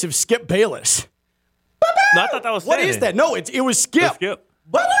the voice of Skip Bayless. No, I thought that was What is that? No, it was Skip.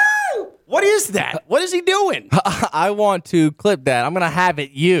 What is that? What is he doing? I want to clip that. I'm going to have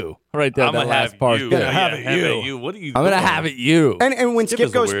it you. Right there, that last part. I'm going to have it you. What are you I'm going to have it you. And when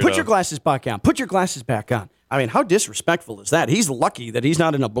Skip goes, put your glasses back on. Put your glasses back on. I mean, how disrespectful is that? He's lucky that he's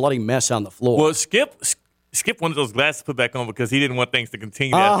not in a bloody mess on the floor. Well, Skip wanted those glasses put back on because he didn't want things to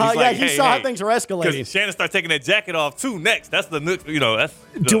continue. He saw how things were escalating. Because Shannon started taking that jacket off too. Next, that's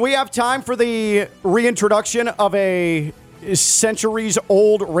Do we have time for the reintroduction of a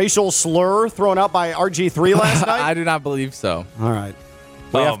centuries-old racial slur thrown out by RG3 last night? I do not believe so. All right.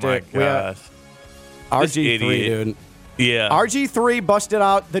 My gosh, RG3, dude. Yeah. RG3 busted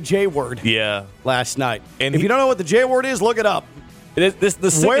out the J word. Yeah. Last night. And if you don't know what the J word is, look it up. Where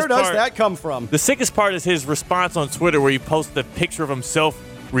does that come from? The sickest part is his response on Twitter where he posted a picture of himself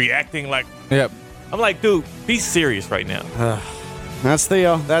reacting like... Yep. I'm like, dude, be serious right now. That's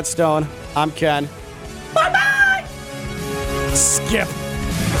Theo. That's Stone. I'm Ken. Bye-bye! Skip.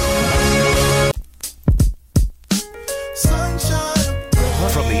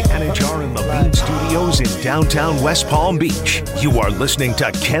 From the Anajar and Levine Studios in downtown West Palm Beach, you are listening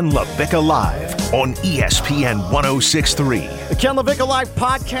to Ken LaVicka Live. on ESPN 1063. The Ken LaVicka Live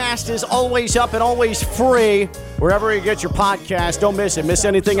podcast is always up and always free. Wherever you get your podcast, don't miss it. Miss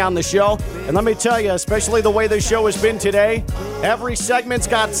anything on the show. And let me tell you, especially the way the show has been today, every segment's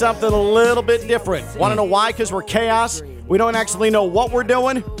got something a little bit different. Want to know why? Because we're chaos. We don't actually know what we're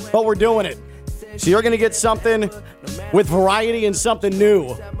doing, but we're doing it. So you're going to get something with variety and something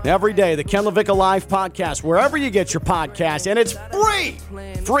new every day. The Ken LaVicka Live podcast, wherever you get your podcast, and it's free.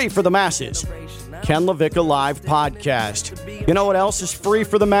 Free for the masses. Ken LaVicka Live podcast. You know what else is free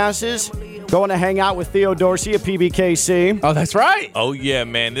for the masses? Going to hang out with Theo Dorsey at PBKC. Oh, that's right. Oh, yeah,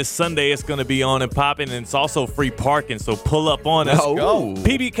 man. This Sunday it's going to be on and popping, and it's also free parking, so pull up on us. Oh.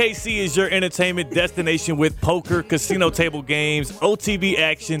 PBKC is your entertainment destination with poker, casino table games, OTB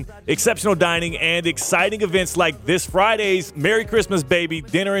action, exceptional dining, and exciting events like this Friday's Merry Christmas Baby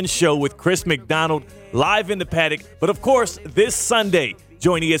dinner and show with Chris McDonald live in the paddock. But, of course, this Sunday,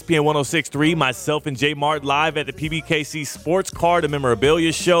 join ESPN 1063, myself and Jay Mart live at the PBKC Sports Card and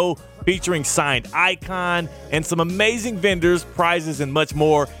Memorabilia Show, featuring signed icon and some amazing vendors, prizes, and much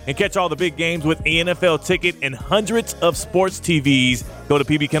more. And catch all the big games with NFL ticket and hundreds of sports TVs. Go to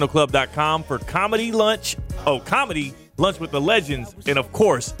pbkennelclub.com for comedy lunch with the legends, and, of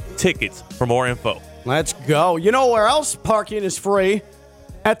course, tickets for more info. Let's go. You know where else parking is free?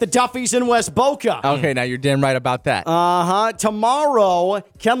 At the Duffy's in West Boca. Okay, now you're damn right about that. Tomorrow,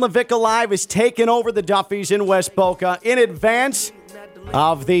 Ken LaVicka Live is taking over the Duffy's in West Boca in advance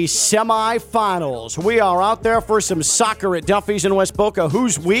of the semifinals. We are out there for some soccer at Duffy's in West Boca.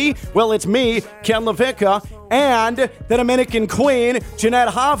 Who's we? Well, it's me, Ken LaVicka, and the Dominican Queen, Jeanette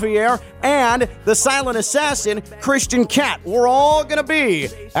Javier, and the silent assassin, Christian Cat. We're all going to be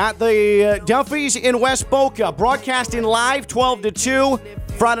at the Duffy's in West Boca, broadcasting live 12 to 2.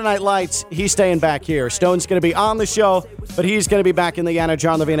 Friday Night Lights, he's staying back here. Stone's going to be on the show, but he's going to be back in the Anna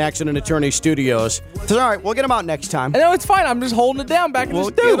John Levine Accident Attorney Studios. So, all right, we'll get him out next time. I know, it's fine. I'm just holding it down back in the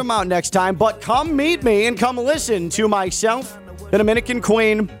studio. We'll get him out next time, but come meet me and come listen to myself, the Dominican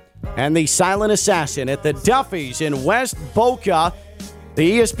Queen, and the silent assassin at the Duffy's in West Boca.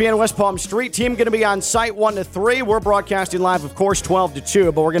 The ESPN West Palm Street team going to be on site 1 to 3. We're broadcasting live, of course, 12 to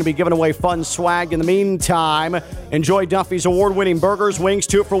 2, but we're going to be giving away fun swag in the meantime. Enjoy Duffy's award-winning burgers, wings,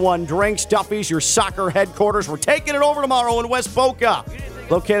 2-for-1 drinks. Duffy's, your soccer headquarters. We're taking it over tomorrow in West Boca,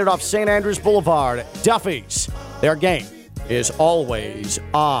 located off St. Andrews Boulevard. Duffy's, their game is always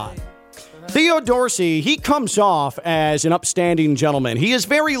on. Theo Dorsey, he comes off as an upstanding gentleman. He is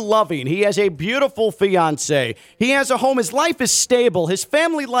very loving. He has a beautiful fiance. He has a home. His life is stable. His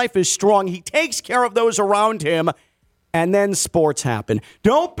family life is strong. He takes care of those around him. And then sports happen.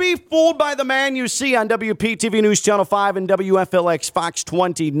 Don't be fooled by the man you see on WPTV News Channel 5 and WFLX Fox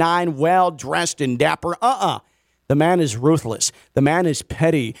 29, well-dressed and dapper. The man is ruthless. The man is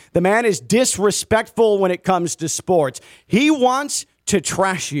petty. The man is disrespectful when it comes to sports. He wants to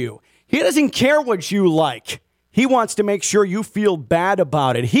trash you. He doesn't care what you like. He wants to make sure you feel bad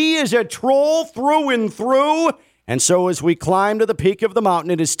about it. He is a troll through and through. And so as we climb to the peak of the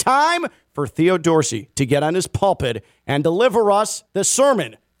mountain, it is time for Theo Dorsey to get on his pulpit and deliver us the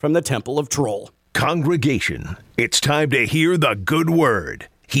sermon from the Temple of Troll. Congregation, it's time to hear the good word.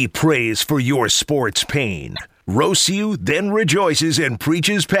 He prays for your sports pain, roasts you, then rejoices and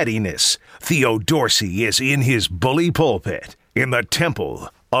preaches pettiness. Theo Dorsey is in his bully pulpit in the Temple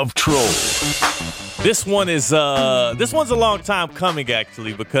of Troll. This one's a long time coming,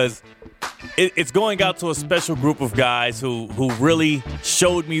 actually, because it's going out to a special group of guys who really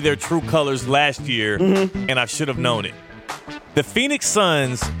showed me their true colors last year, and I should have known it. The Phoenix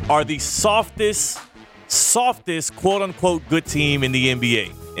Suns are the softest, quote-unquote, good team in the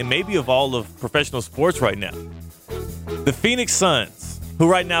NBA, and maybe of all of professional sports right now. The Phoenix Suns, who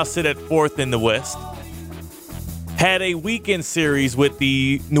right now sit at 4th in the West, had a weekend series with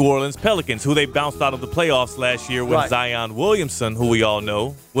the New Orleans Pelicans, who they bounced out of the playoffs last year when Zion Williamson, who we all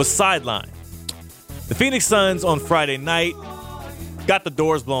know, was sidelined. The Phoenix Suns on Friday night got the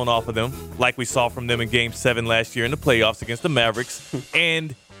doors blown off of them, like we saw from them in Game 7 last year in the playoffs against the Mavericks.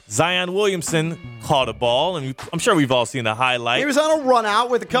 And Zion Williamson caught a ball, and I'm sure we've all seen the highlight. He was on a run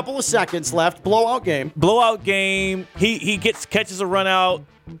out with a couple of seconds left. Blowout game. He catches a run out.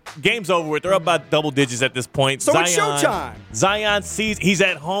 Game's over with. They're up by double digits at this point. So it's showtime. Zion sees he's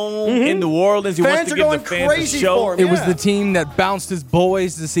at home in New Orleans. He wants to give the fans a show. It was the team that bounced his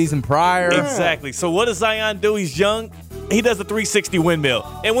boys the season prior. Exactly. So what does Zion do? He's young. He does a 360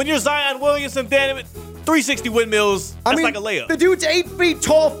 windmill. And when you're Zion Williamson, damn it, 360 windmills, that's like a layup. The dude's 8 feet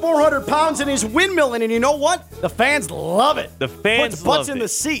tall, 400 pounds, and he's windmilling, and you know what? The fans love it. The fans Puts love butts in the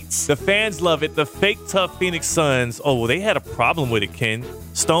seats. The fans love it. The fake tough Phoenix Suns, they had a problem with it, Ken.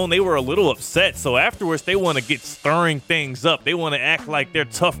 Stone, they were a little upset, so afterwards they want to get stirring things up. They want to act like they're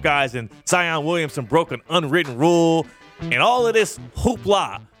tough guys, and Zion Williamson broke an unwritten rule, and all of this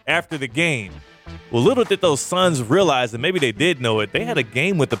hoopla after the game. Well, little did those Suns realize, and maybe they did know it, they had a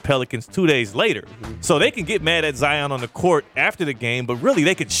game with the Pelicans 2 days later. So they can get mad at Zion on the court after the game, but really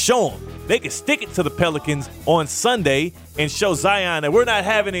they could show them. They could stick it to the Pelicans on Sunday and show Zion that we're not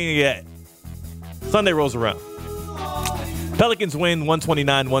having any of that. Sunday rolls around. Pelicans win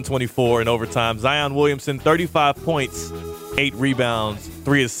 129-124 in overtime. Zion Williamson, 35 points, 8 rebounds,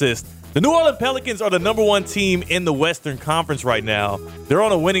 3 assists. The New Orleans Pelicans are the number 1 team in the Western Conference right now. They're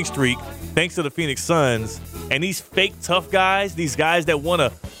on a winning streak thanks to the Phoenix Suns. And these fake tough guys, these guys that want to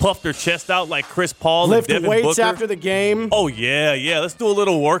puff their chest out like Chris Paul Lift and Devin weights Booker. after the game. Oh, yeah. Let's do a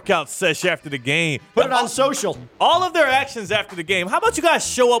little workout sesh after the game. Put it on social. All of their actions after the game. How about you guys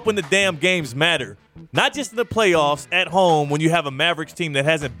show up when the damn games matter? Not just in the playoffs, at home, when you have a Mavericks team that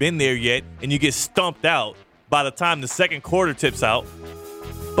hasn't been there yet and you get stumped out by the time the second quarter tips out.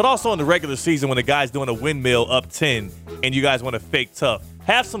 But also in the regular season when the guy's doing a windmill up 10 and you guys want to fake tough.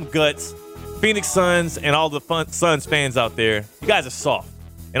 Have some guts. Phoenix Suns and all the Suns fans out there, you guys are soft.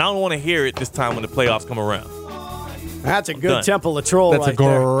 And I don't want to hear it this time when the playoffs come around. That's a good temple of troll That's right a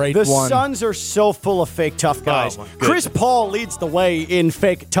great there. The one. Suns are so full of fake tough guys. Oh, my goodness. Chris Paul leads the way in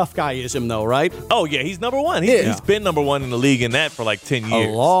fake tough guyism, though, right? Oh, yeah, he's number 1. He's been number 1 in the league in that for like 10 years.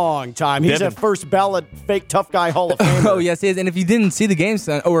 A long time. He's Devin- a first ballot fake tough guy Hall of Famer. Oh, yes, he is. And if you didn't see the game,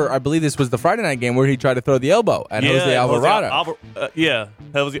 son, or I believe this was the Friday night game where he tried to throw the elbow at Jose Alvarado.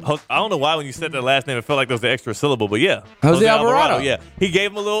 I don't know why when you said that last name, it felt like there was an extra syllable, but yeah. Jose Alvarado. Yeah. He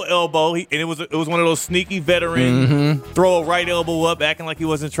gave him a little elbow, and it was one of those sneaky veteran throw a right elbow up, acting like he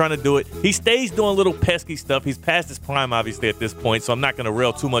wasn't trying to do it. He stays doing little pesky stuff. He's past his prime, obviously, at this point, so I'm not going to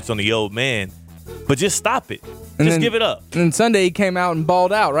rail too much on the old man. But just stop it. Just give it up. And then Sunday he came out and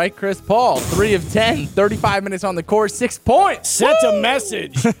balled out, right? Chris Paul, 3 of 10, 35 minutes on the court, 6 points. Sent a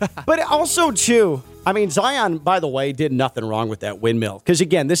message. But also, too, I mean, Zion, by the way, did nothing wrong with that windmill. Because,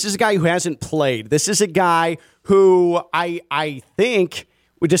 again, this is a guy who hasn't played. This is a guy who I think,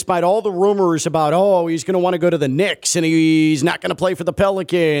 despite all the rumors about, he's going to want to go to the Knicks and he's not going to play for the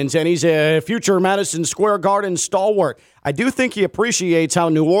Pelicans and he's a future Madison Square Garden stalwart, I do think he appreciates how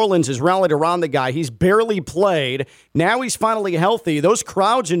New Orleans has rallied around the guy. He's barely played. Now he's finally healthy. Those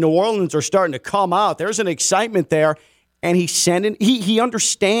crowds in New Orleans are starting to come out. There's an excitement there. And he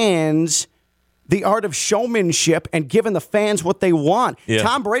understands the art of showmanship and giving the fans what they want. Yeah.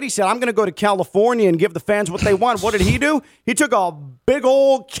 Tom Brady said, I'm going to go to California and give the fans what they want. What did he do? He took a big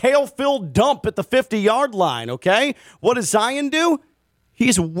old kale-filled dump at the 50-yard line, okay? What does Zion do?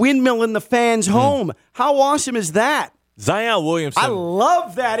 He's windmilling the fans home. How awesome is that? Zion Williamson. I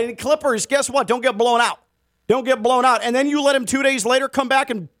love that. And Clippers, guess what? Don't get blown out. Don't get blown out. And then you let him 2 days later come back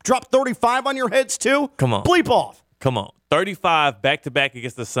and drop 35 on your heads too? Come on. Bleep off. Come on. 35 back-to-back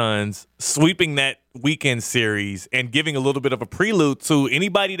against the Suns, sweeping that weekend series and giving a little bit of a prelude to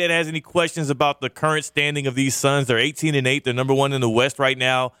anybody that has any questions about the current standing of these Suns. They're 18-8. They're number 1 in the West right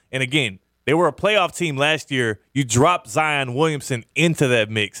now. And again, they were a playoff team last year. You dropped Zion Williamson into that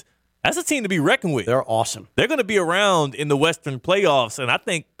mix. That's a team to be reckoned with. They're awesome. They're going to be around in the Western playoffs, and I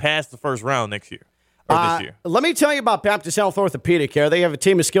think past the first round next year. This year. Let me tell you about Baptist Health Orthopedic Care. They have a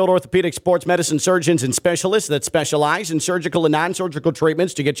team of skilled orthopedic sports medicine surgeons and specialists that specialize in surgical and non-surgical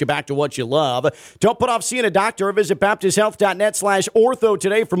treatments to get you back to what you love. Don't put off seeing a doctor or visit baptisthealth.net/ortho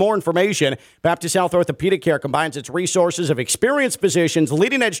today for more information. Baptist Health Orthopedic Care combines its resources of experienced physicians,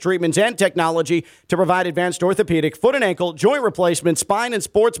 leading-edge treatments, and technology to provide advanced orthopedic, foot and ankle, joint replacement, spine, and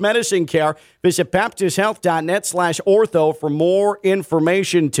sports medicine care. Visit baptisthealth.net/ortho for more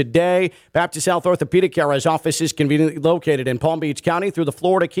information today. Baptist Health Orthopedic Care has offices conveniently located in Palm Beach County through the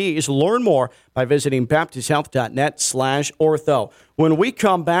Florida Keys. Learn more by visiting baptisthealth.net/ortho. When we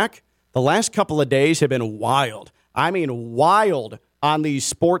come back, the last couple of days have been wild. I mean, wild on these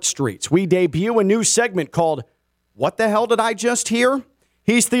sports streets. We debut a new segment called What the Hell Did I Just Hear?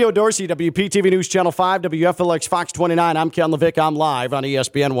 He's Theo Dorsey, WPTV News Channel 5, WFLX Fox 29. I'm Ken Levick. I'm live on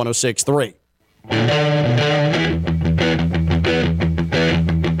ESPN 106.3.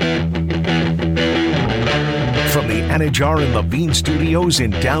 From the Anajar and Levine Studios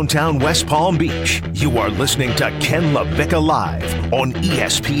in downtown West Palm Beach, you are listening to Ken Levick Live on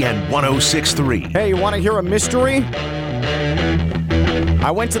ESPN 106.3. Hey, you want to hear a mystery? I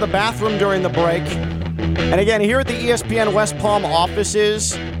went to the bathroom during the break. And again, here at the ESPN West Palm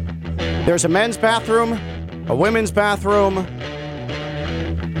offices, There's a men's bathroom, a women's bathroom,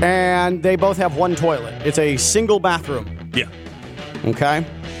 and they both have one toilet. It's a single bathroom. Yeah. Okay?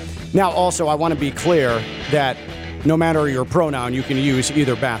 Now, also, I want to be clear that no matter your pronoun, you can use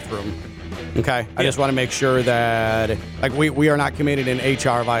either bathroom. Okay? I just want to make sure that, like, we are not committing an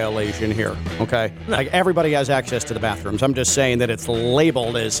HR violation here. Okay? No. Like, everybody has access to the bathrooms. I'm just saying that it's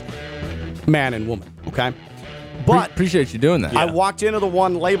labeled as man and woman. Okay? But appreciate you doing that. I walked into the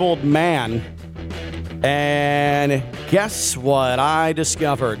one labeled man, and guess what I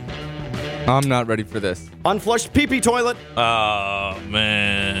discovered? I'm not ready for this. Unflushed pee-pee toilet. Oh,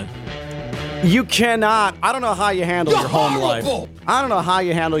 man. You cannot. I don't know how you handle your home life. I don't know how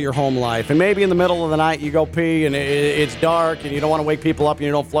you handle your home life. And maybe in the middle of the night you go pee and it's dark and you don't want to wake people up and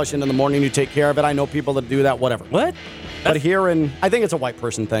you don't flush it in the morning. You take care of it. I know people that do that, whatever. What? But here I think it's a white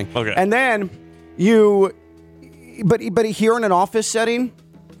person thing. Okay. And then but here in an office setting,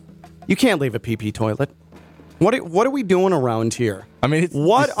 you can't leave a pee-pee toilet. What are we doing around here? I mean,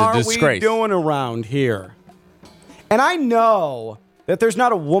 what are we doing around here? And I know that there's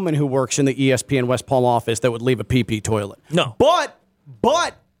not a woman who works in the ESPN West Palm office that would leave a pee-pee toilet. No. But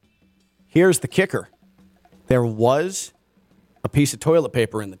here's the kicker. There was a piece of toilet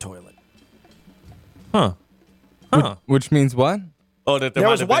paper in the toilet. Huh. Which means what? Oh, that there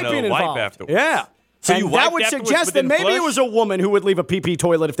was might have been wiping a wipe involved. afterwards. Yeah. So and you that wiped would afterwards, suggest but that didn't maybe it flush? was a woman who would leave a pee-pee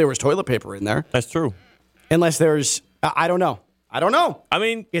toilet if there was toilet paper in there. That's true. Unless there's, I don't know. I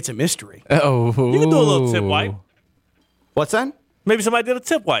mean, it's a mystery. Oh, you can do a little tip wipe. What's that? Maybe somebody did a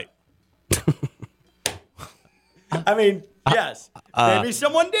tip wipe. I mean, yes. Maybe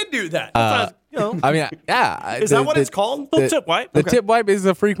someone did do that. I mean, yeah. Is that what it's called? Little tip wipe. The tip wipe is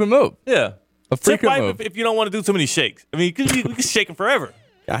a frequent move. Yeah. A Tip frequent wipe move. if you don't want to do too many shakes. I mean, you can shake them forever.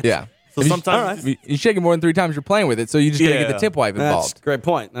 Gotcha. Yeah. So sometimes you shake it more than 3 times, you're playing with it, so you just got to get the tip wipe That's involved. a great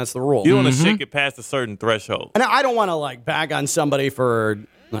point. That's the rule. you don't want to shake it past a certain threshold. And I don't want to like bag on somebody for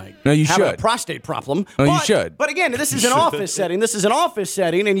like No, you having should. a prostate problem. No, you but, should. But again, this is an office setting. This is an office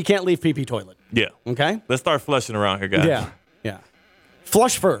setting, and you can't leave pee-pee toilet. Yeah. Okay? Let's start flushing around here, guys. Yeah.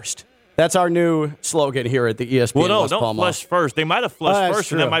 Flush first. That's our new slogan here at the ESPN Well, no, West don't Palm flush first. They might have flushed that's first,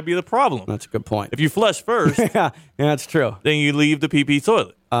 true. and that might be the problem. That's a good point. If you flush first, yeah, that's true. then you leave the pee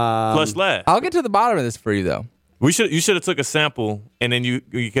toilet. Flush last. I'll get to the bottom of this for you, though. You should have took a sample, and then you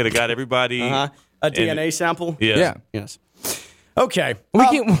could have got everybody. A DNA sample? Yeah. Yes. Okay. We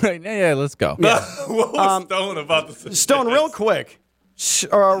can. Yeah, let's go. Yeah. What was Stone about to say? Stone, real quick.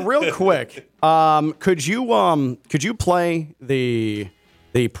 Could you play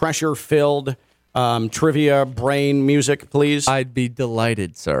the pressure-filled trivia brain music, please? I'd be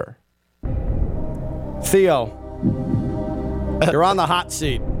delighted, sir. Theo, you're on the hot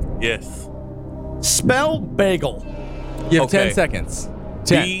seat. Yes. Spell bagel. You have Okay. 10 seconds.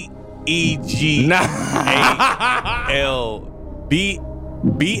 10. B-E-G-A-L.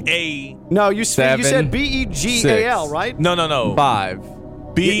 No, you said Seven, B-E-G-A-L, 6. right? No.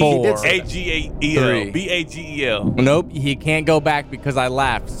 5. B-A-G-A-E-L. Three. B-A-G-E-L. Nope, he can't go back because I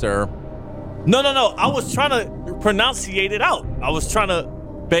laughed, sir. No. I was trying to pronunciate it out. I was trying to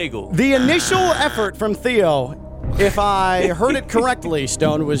bagel. The initial effort from Theo, if I heard it correctly,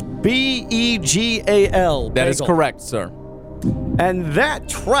 Stone, was B-E-G-A-L. That is bagel. correct, sir. And that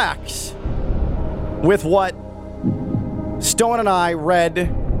tracks with what Stone and I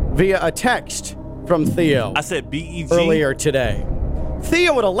read via a text from Theo I said B-E-G. earlier today.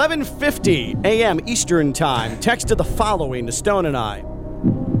 Theo at 11:50 a.m. Eastern Time texted the following to Stone and I.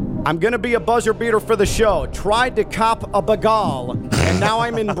 I'm going to be a buzzer beater for the show. Tried to cop a bagal, and now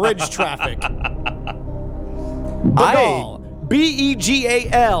I'm in bridge traffic. Bagal.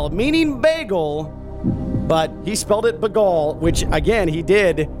 B-E-G-A-L, meaning bagel, but he spelled it bagal, which, again, he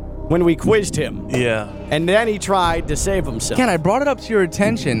did when we quizzed him. Yeah. And then he tried to save himself. Ken, I brought it up to your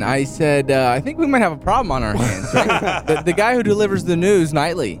attention. I said, I think we might have a problem on our hands. Right? the guy who delivers the news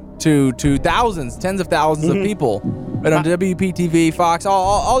nightly to thousands, tens of thousands of people, right on WPTV, Fox,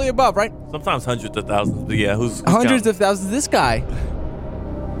 all the above, right? Sometimes hundreds of thousands, but yeah, who's Hundreds counting? of thousands. This guy,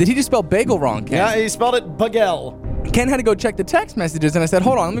 did he just spell bagel wrong, Ken? Yeah, he spelled it bagel. Ken had to go check the text messages, and I said,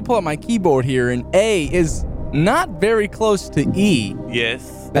 hold on, let me pull up my keyboard here, and A is not very close to E.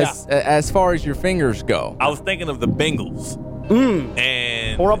 Yes. As far as your fingers go. I was thinking of the Bengals.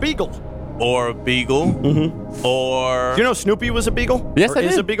 And Or a beagle. Or a beagle. Or Do you know Snoopy was a beagle? Yes, Or I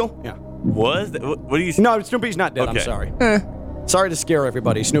is did. a beagle? Yeah. was that, what do you No, Snoopy's not dead. I'm Okay. sorry. Sorry to scare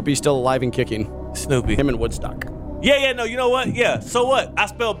everybody. Snoopy's still alive and kicking. Snoopy? Him in Woodstock. Yeah, no, you know what? Yeah, so what? I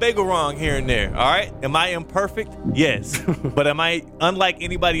spell bagel wrong here and there, all right? Am I imperfect? Yes. But am I unlike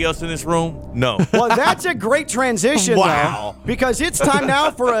anybody else in this room? No. Well, that's a great transition, Wow. though, because it's time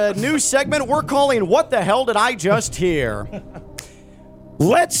now for a new segment we're calling What the Hell Did I Just Hear?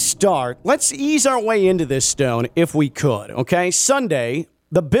 Let's start. Let's ease our way into this, Stone, if we could, okay? Sunday,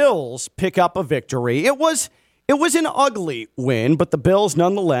 the Bills pick up a victory. It was an ugly win, but the Bills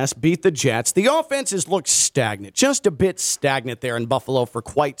nonetheless beat the Jets. The offenses looked stagnant, just a bit stagnant there in Buffalo for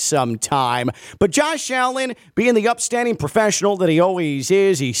quite some time. But Josh Allen, being the upstanding professional that he always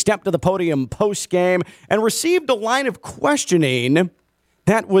is, he stepped to the podium post-game and received a line of questioning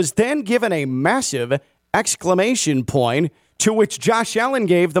that was then given a massive exclamation point, to which Josh Allen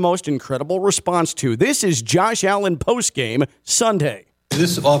gave the most incredible response to. This is Josh Allen post-game Sunday.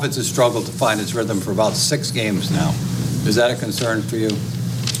 This offense has struggled to find its rhythm for about 6 games now. Is that a concern for you?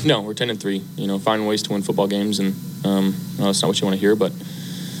 No, we're 10-3. You know, finding ways to win football games, and that's not what you want to hear. But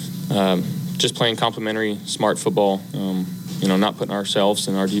just playing complementary, smart football. You know, not putting ourselves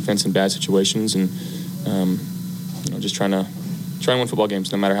and our defense in bad situations, and you know, just trying to win football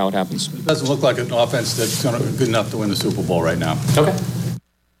games, no matter how it happens. It doesn't look like an offense that's good enough to win the Super Bowl right now. Okay.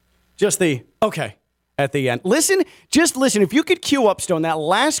 Just the okay at the end. Just listen. If you could cue up, Stone, that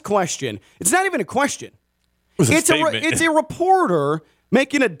last question. It's not even a question. It's a reporter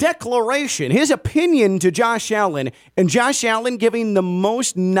making a declaration, his opinion to Josh Allen, and Josh Allen giving the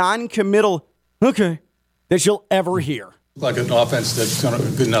most non-committal okay that you'll ever hear. Like an offense that's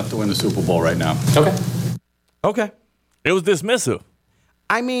good enough to win the Super Bowl right now. Okay. It was dismissive.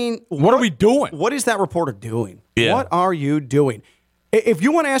 I mean, What are we doing? What is that reporter doing? Yeah. What are you doing? If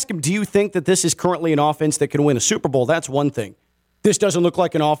you want to ask him, do you think that this is currently an offense that can win a Super Bowl? That's one thing. This doesn't look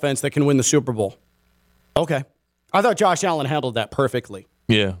like an offense that can win the Super Bowl. Okay. I thought Josh Allen handled that perfectly.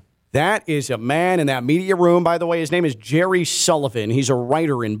 Yeah. That is a man in that media room. By the way, his name is Jerry Sullivan. He's a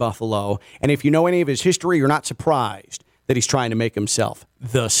writer in Buffalo. And if you know any of his history, you're not surprised that he's trying to make himself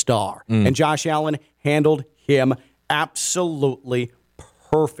the star. And Josh Allen handled him absolutely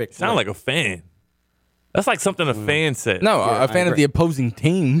perfectly. Sound like a fan. That's like something a fan said. No, a fan of the opposing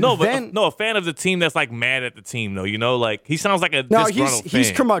team. No, but a fan of the team that's like mad at the team, though. You know, like he sounds like a disgruntled fan.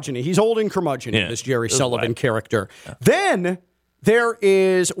 He's curmudgeon-y. He's old and curmudgeon-y, this Jerry Sullivan character. Yeah. Then there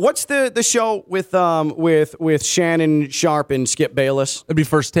is what's the show with Shannon Sharp and Skip Bayless? It'd be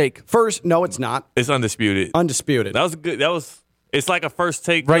First Take. No, it's not. It's Undisputed. Undisputed. That was good. It's like a First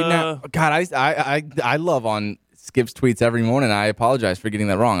Take Right now. God, I love on Skip's tweets every morning. I apologize for getting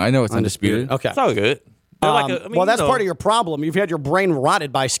that wrong. I know it's Undisputed. Okay. It's all good. Well, that's part of your problem. You've had your brain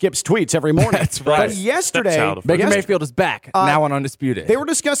rotted by Skip's tweets every morning. That's right. But yesterday, Baker Mayfield is back, now on Undisputed. They were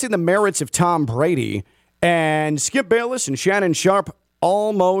discussing the merits of Tom Brady, and Skip Bayless and Shannon Sharp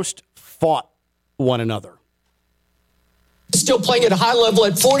almost fought one another. Still playing at a high level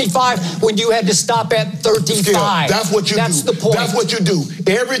at 45 when you had to stop at 35. That's what you do. That's the point. That's what you do.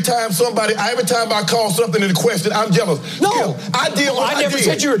 Every time I call something into question, I'm jealous. No. Skip, I did what I never did.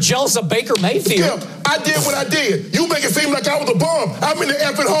 said you were jealous of Baker Mayfield. Skip, I did what I did. You make it seem like I was a bum. I'm in the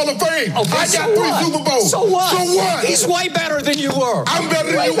effing Hall of Fame. Okay, I got 3 Super Bowls. So what? So what? He's way better than you were. I'm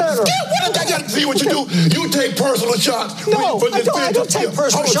better than you. Better. Skip, what I got to see what you do. You take personal shots. No, I don't take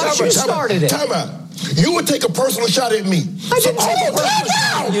personal shots. You started it. Time out. You would take a personal shot at me. I didn't take a personal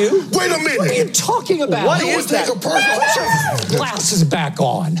shot at you. Wait a minute. What are you talking about? You would take a personal shot. Put your glasses back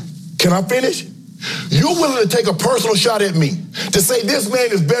on. Can I finish? You're willing to take a personal shot at me to say this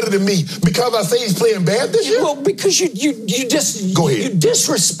man is better than me because I say he's playing bad this year? Well, because you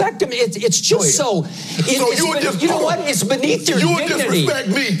disrespect him. It's just so. You know what? It's beneath your dignity. You would disrespect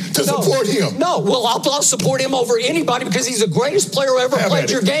me to support him. No, well, I'll support him over anybody because he's the greatest player who ever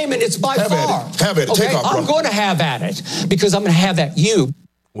played your game, and it's by far. Have at it. Okay? Take off, bro. I'm going to have at it because I'm going to have at you.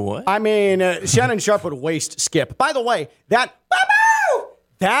 What? I mean, Shannon Sharp would waste Skip. By the way, that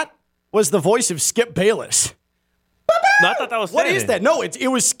was the voice of Skip Bayless. No, I thought that was What Shannon. is that? No, it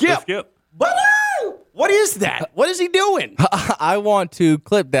was Skip. Skip. What is that? What is he doing? I want to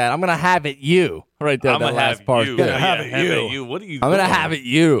clip that. I'm going to have it you. Right there, I'm that gonna last have part. you. Yeah. have it you. What are you I'm going to doing? have it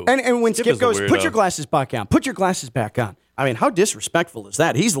you. And when Skip is a goes, put weirdo. your glasses back on. Put your glasses back on. I mean, how disrespectful is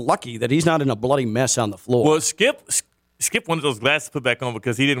that? He's lucky that he's not in a bloody mess on the floor. Well, Skip wanted those glasses put back on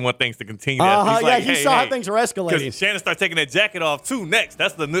because he didn't want things to continue. He's like, he saw how things are escalating. Because Shannon started taking that jacket off too. Next,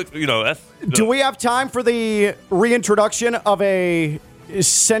 that's the that's. Do we have time for the reintroduction of a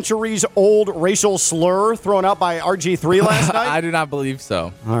centuries-old racial slur thrown out by RG3 last night? I do not believe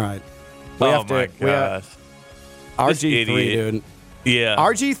so. All right. Oh my gosh, RG3, idiot. dude. Yeah.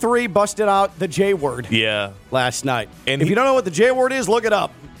 RG3 busted out the J word. Yeah. Last night. And if you don't know what the J word is, look it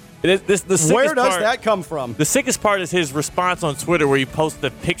up. Where does that come from? The sickest part is his response on Twitter where he posted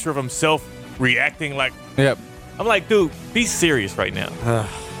a picture of himself reacting like. Yep. I'm like, dude, be serious right now.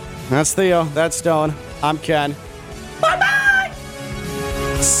 That's Theo. That's Stone. I'm Ken. Bye-bye!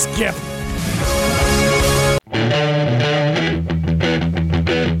 Skip.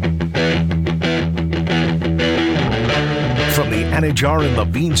 From the Anajar and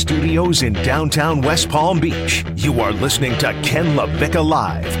Levine Studios in downtown West Palm Beach, you are listening to Ken LaVicka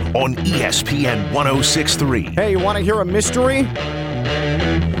Live on ESPN 106.3. Hey, you want to hear a mystery?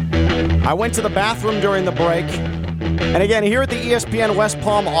 I went to the bathroom during the break. And again, here at the ESPN West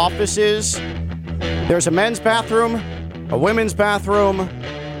Palm offices, there's a men's bathroom, a women's bathroom,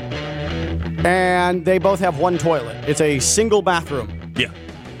 and they both have one toilet. It's a single bathroom. Yeah.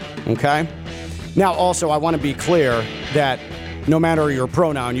 Okay? Now, also, I want to be clear that no matter your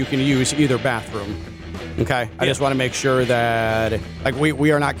pronoun, you can use either bathroom. Okay? I just want to make sure that, like,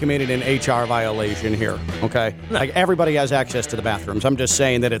 we are not committing an HR violation here. Okay? No. Like, everybody has access to the bathrooms. I'm just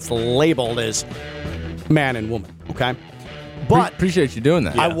saying that it's labeled as man and woman. Okay? But appreciate you doing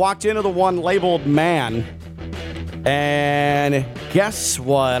that. I walked into the one labeled man, and guess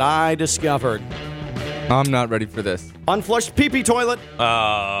what I discovered? I'm not ready for this. Unflushed pee-pee toilet.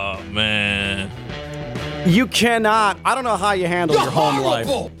 Oh, man. You cannot. I don't know how you handle your home life.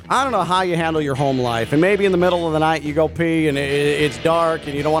 I don't know how you handle your home life. And maybe in the middle of the night you go pee and it's dark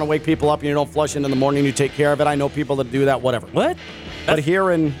and you don't want to wake people up and you don't flush it in the morning. You take care of it. I know people that do that, whatever. What? But I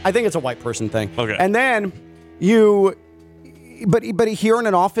think it's a white person thing. Okay. And then but here in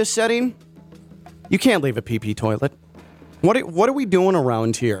an office setting, you can't leave a pee-pee toilet. What are we doing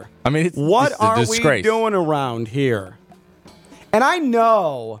around here? I mean, it's what a are disgrace. we doing around here? And I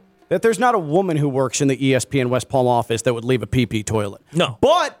know that there's not a woman who works in the ESPN West Palm office that would leave a pee-pee toilet. No.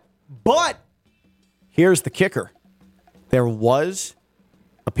 But here's the kicker. There was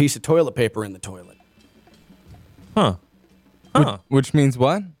a piece of toilet paper in the toilet. Huh. Which means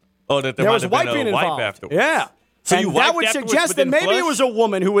what? Oh, that There was might have wiping been a wipe involved. afterwards. Yeah. So and you that wiped would afterwards, suggest but that didn't maybe it flush? was a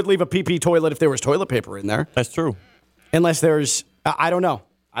woman who would leave a pee-pee toilet if there was toilet paper in there. That's true. Unless there's, I don't know.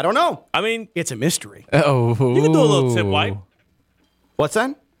 I mean, It's a mystery. Oh. you can do a little tip wipe. What's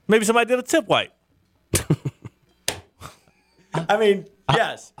that? Maybe somebody did a tip wipe. I mean,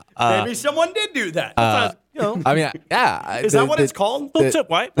 yes. Maybe someone did do that. Sometimes, I mean, yeah. Is that what it's called? little tip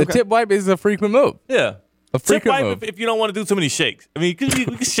wipe. The tip wipe is a frequent move. Yeah. A Tip frequent wipe move. if you don't want to do too many shakes. I mean, because you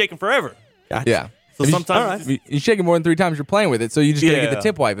can shake them forever. Yeah. So sometimes You shake it more than 3 times, you're playing with it, so you just got to get Yeah. the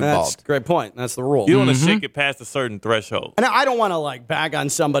tip wipe That's involved. a great point. That's the rule. you don't want to shake it past a certain threshold. And I don't want to bag on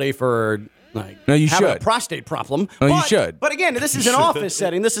somebody for No, you having a should. prostate problem. No, you But- should. But again, this is an office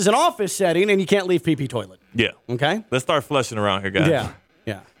setting. This is an office setting, and you can't leave pee-pee toilet. Yeah. Okay? Let's start flushing around here, guys.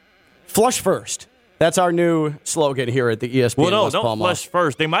 Yeah. Flush first. That's our new slogan here at the ESPN Well, no, West don't Palm flush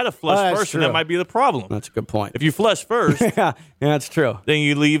first. They might have flushed that's first, and that true. might be the problem. That's a good point. If you flush first, yeah, that's true. then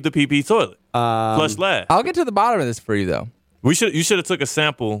you leave the pee toilet. Flush last. I'll get to the bottom of this for you, though. You should have took a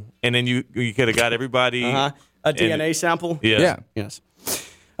sample, and then you could have got everybody. A DNA sample? Yeah. Yes.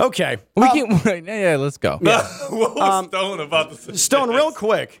 Okay. We can. Yeah, let's go. What was Stone about to say? Stone, real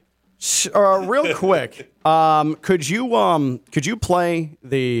quick. Could you play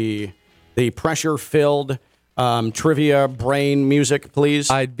the pressure-filled trivia brain music,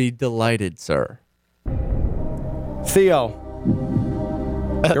 please? I'd be delighted, sir. Theo,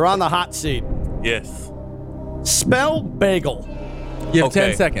 you're on the hot seat. Yes. Spell bagel. You have Okay.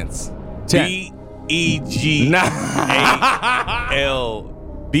 10 seconds. 10.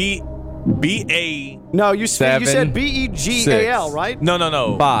 BEGAL. B-A. No, you said 7, BEGAL, 6. right?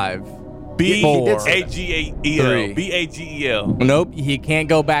 No. 5. B-A-G-A-E-L. 3. B-A-G-E-L. Nope, he can't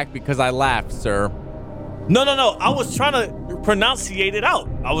go back because I laughed, sir. No. I was trying to pronunciate it out.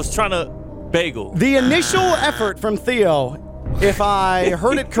 I was trying to bagel. The initial effort from Theo, if I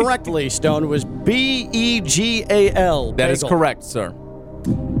heard it correctly, Stone, was BEGAL. That is bagel. correct, sir.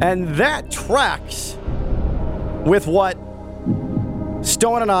 And that tracks with what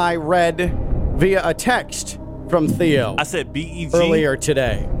Stone and I read via a text from Theo I said B-E-G. earlier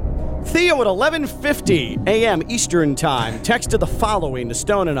today. Theo at 11:50 a.m. Eastern Time texted the following to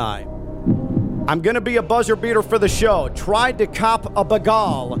Stone and I. I'm going to be a buzzer beater for the show. Tried to cop a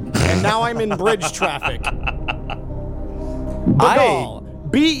bagal, and now I'm in bridge traffic.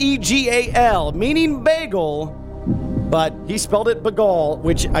 Bagal. B-E-G-A-L, meaning bagel, but he spelled it bagal,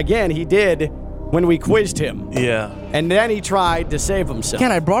 which, again, he did when we quizzed him. Yeah. And then he tried to save himself. Ken,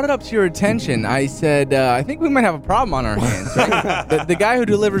 I brought it up to your attention. I said, I think we might have a problem on our hands. Right? the guy who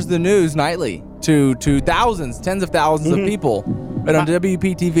delivers the news nightly to thousands, tens of thousands of people, right on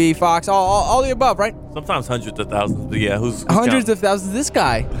WPTV, Fox, all the above, right? Sometimes hundreds of thousands, but yeah, who's Hundreds counting? of thousands. This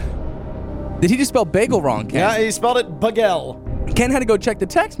guy Did he just spell bagel wrong, Ken? Yeah, he spelled it bagel. Ken had to go check the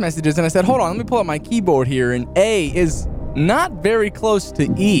text messages, and I said, hold on, let me pull up my keyboard here, and A is not very close to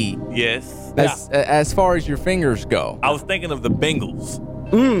E. Yes. As far as your fingers go. I was thinking of the Bengals.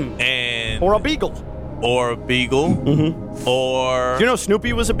 And Or a beagle. Or a beagle. Mm-hmm. Or... Do you know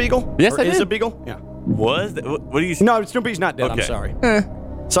Snoopy was a beagle? Yes, or I is did. a beagle? Yeah. Was? What do you... No, Snoopy's not dead. Okay. I'm sorry.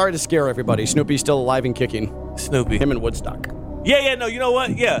 Sorry to scare everybody. Snoopy's still alive and kicking. Snoopy. Him in Woodstock. Yeah, no, you know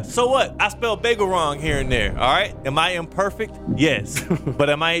what? Yeah, so what? I spelled bagel wrong here and there, all right? Am I imperfect? Yes.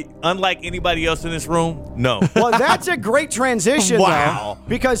 But am I unlike anybody else in this room? No. Well, that's a great transition, Wow. though,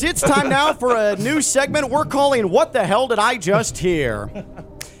 because it's time now for a new segment we're calling What the Hell Did I Just Hear?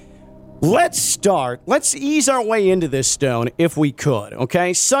 Let's ease our way into this, Stone, if we could,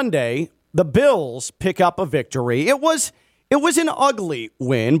 okay? Sunday, the Bills pick up a victory. It was an ugly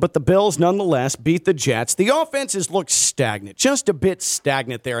win, but the Bills nonetheless beat the Jets. The offenses looked stagnant, just a bit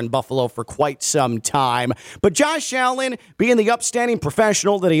stagnant there in Buffalo for quite some time. But Josh Allen, being the upstanding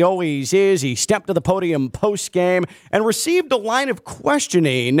professional that he always is, he stepped to the podium post-game and received a line of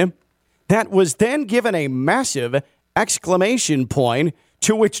questioning that was then given a massive exclamation point,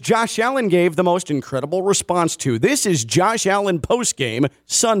 to which Josh Allen gave the most incredible response to. This is Josh Allen post-game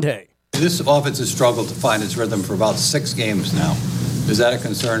Sunday. This offense has struggled to find its rhythm for about 6 games now. Is that a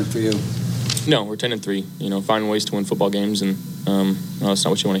concern for you? No, we're 10-3. You know, finding ways to win football games, and that's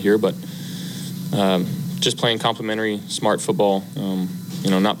not what you want to hear. But just playing complementary, smart football. You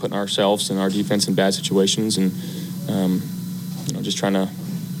know, not putting ourselves and our defense in bad situations, and you know, just trying to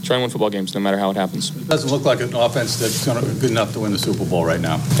win football games no matter how it happens. It doesn't look like an offense that's good enough to win the Super Bowl right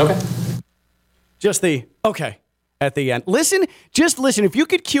now. Okay. Just the okay at the end. Just listen. If you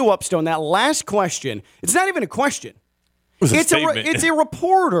could cue up, Stone, that last question. It's not even a question. It's a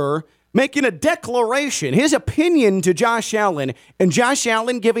reporter making a declaration, his opinion to Josh Allen, and Josh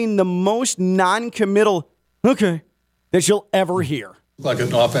Allen giving the most non-committal okay that you'll ever hear. Like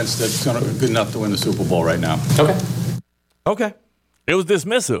an offense that's good enough to win the Super Bowl right now. Okay. It was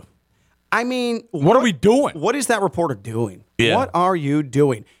dismissive. I mean, What are we doing? What is that reporter doing? Yeah. What are you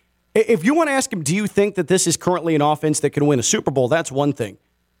doing? If you want to ask him, do you think that this is currently an offense that can win a Super Bowl? That's one thing.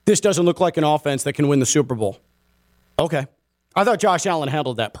 This doesn't look like an offense that can win the Super Bowl. Okay. I thought Josh Allen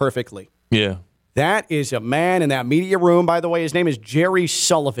handled that perfectly. Yeah. That is a man in that media room, by the way. His name is Jerry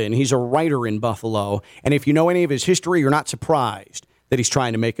Sullivan. He's a writer in Buffalo. And if you know any of his history, you're not surprised that he's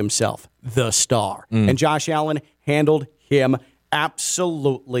trying to make himself the star. And Josh Allen handled him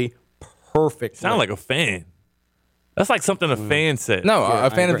absolutely perfectly. Sound like a fan. That's like something a fan said. No, a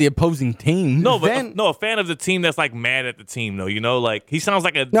fan of the opposing team. No, but a fan of the team that's like mad at the team, though. You know, like he sounds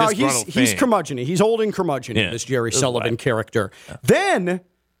like a disgruntled fan. He's curmudgeon-y. He's old and curmudgeon-y, this Jerry Sullivan right. character. Yeah. Then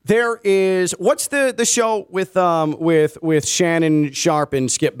there is what's the show with Shannon Sharp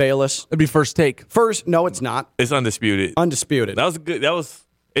and Skip Bayless? It'd be First Take. No, it's not. It's Undisputed. Undisputed. That was good.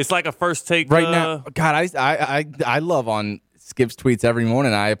 It's like a First Take Right now. God, I love on Skip's tweets every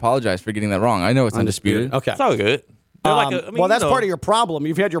morning. I apologize for getting that wrong. I know it's Undisputed. Okay. It's all good. Well, that's part of your problem.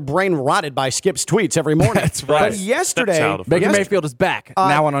 You've had your brain rotted by Skip's tweets every morning. That's right. But yesterday, Baker Mayfield is back,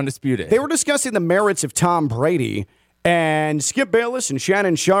 now on Undisputed. They were discussing the merits of Tom Brady, and Skip Bayless and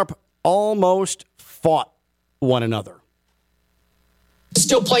Shannon Sharp almost fought one another.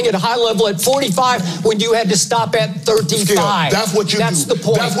 Still playing at a high level at 45 when you had to stop at 35. Skip, that's what you do. That's the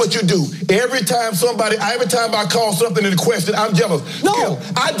point. That's what you do. Every time I call something into question, I'm jealous. No.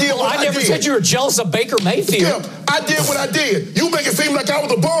 Skip, I did what I never did. said you were jealous of Baker Mayfield. Skip, I did what I did. You make it seem like I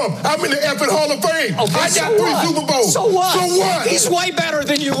was a bum. I'm in the effing Hall of Fame. Okay, I got 3 Super Bowls. So what? So what? He's way better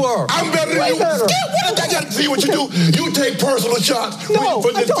than you were. I'm better than you. Better. Skip, what I got to see what you do? You take personal shots. No,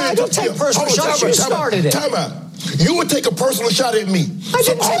 I don't take personal shots. You started it. Time out. You would take a personal shot at me. I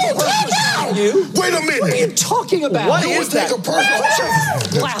didn't take a personal shot at you. Wait a minute. What are you talking about? You would take a personal shot.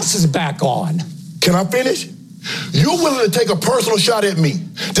 Put your glasses back on. Can I finish? You're willing to take a personal shot at me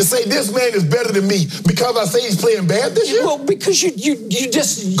to say this man is better than me because I say he's playing bad this year? Well, because you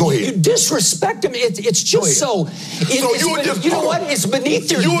just Go ahead. you disrespect him. It's just so. You know what? It's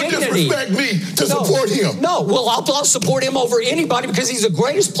beneath your dignity. You would disrespect me to support him. No, well, I'll support him over anybody because he's the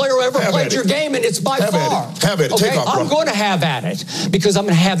greatest player who ever played your game, and it's by far. Have at it. Okay, Take off, I'm going to have at it because I'm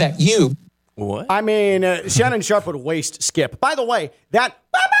going to have at you. What? I mean, Shannon Sharp would waste Skip. By the way, that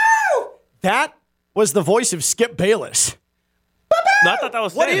was the voice of Skip Bayless. No, I thought that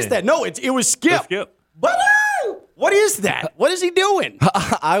was What Shannon. is that? No, it was Skip. Skip. What is that? What is he doing?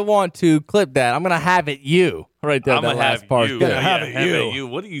 I want to clip that. I'm going to have it you. Right there, I'm that gonna last have part. you. Gonna Yeah, have have it you.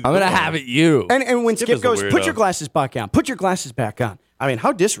 What are you I'm going to doing? have it you. And when Skip is a goes, put weirdo. your glasses back on. Put your glasses back on. I mean,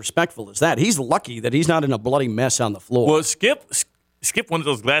 how disrespectful is that? He's lucky that he's not in a bloody mess on the floor. Well, Skip Skip wanted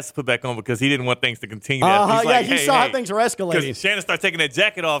those glasses put back on because he didn't want things to continue. He's like, he saw how things were escalating. Because Shannon started taking that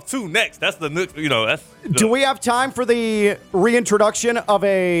jacket off too. Next, that's the that's. Do we have time for the reintroduction of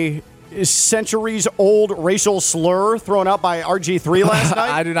a centuries-old racial slur thrown out by RG3 last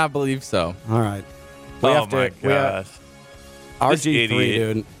night? I do not believe so. All right. My gosh. RG3,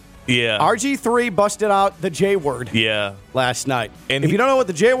 dude. Yeah. RG3 busted out the J word. Yeah. Last night. And if you don't know what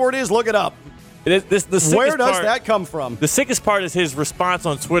the J word is, look it up. Where does that come from? The sickest part is his response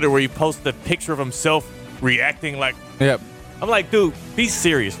on Twitter where he posted a picture of himself reacting like. Yep. I'm like, dude, be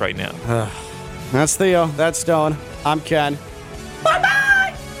serious right now. That's Theo. That's Stone. I'm Ken.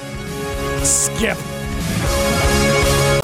 Bye-bye! Skip.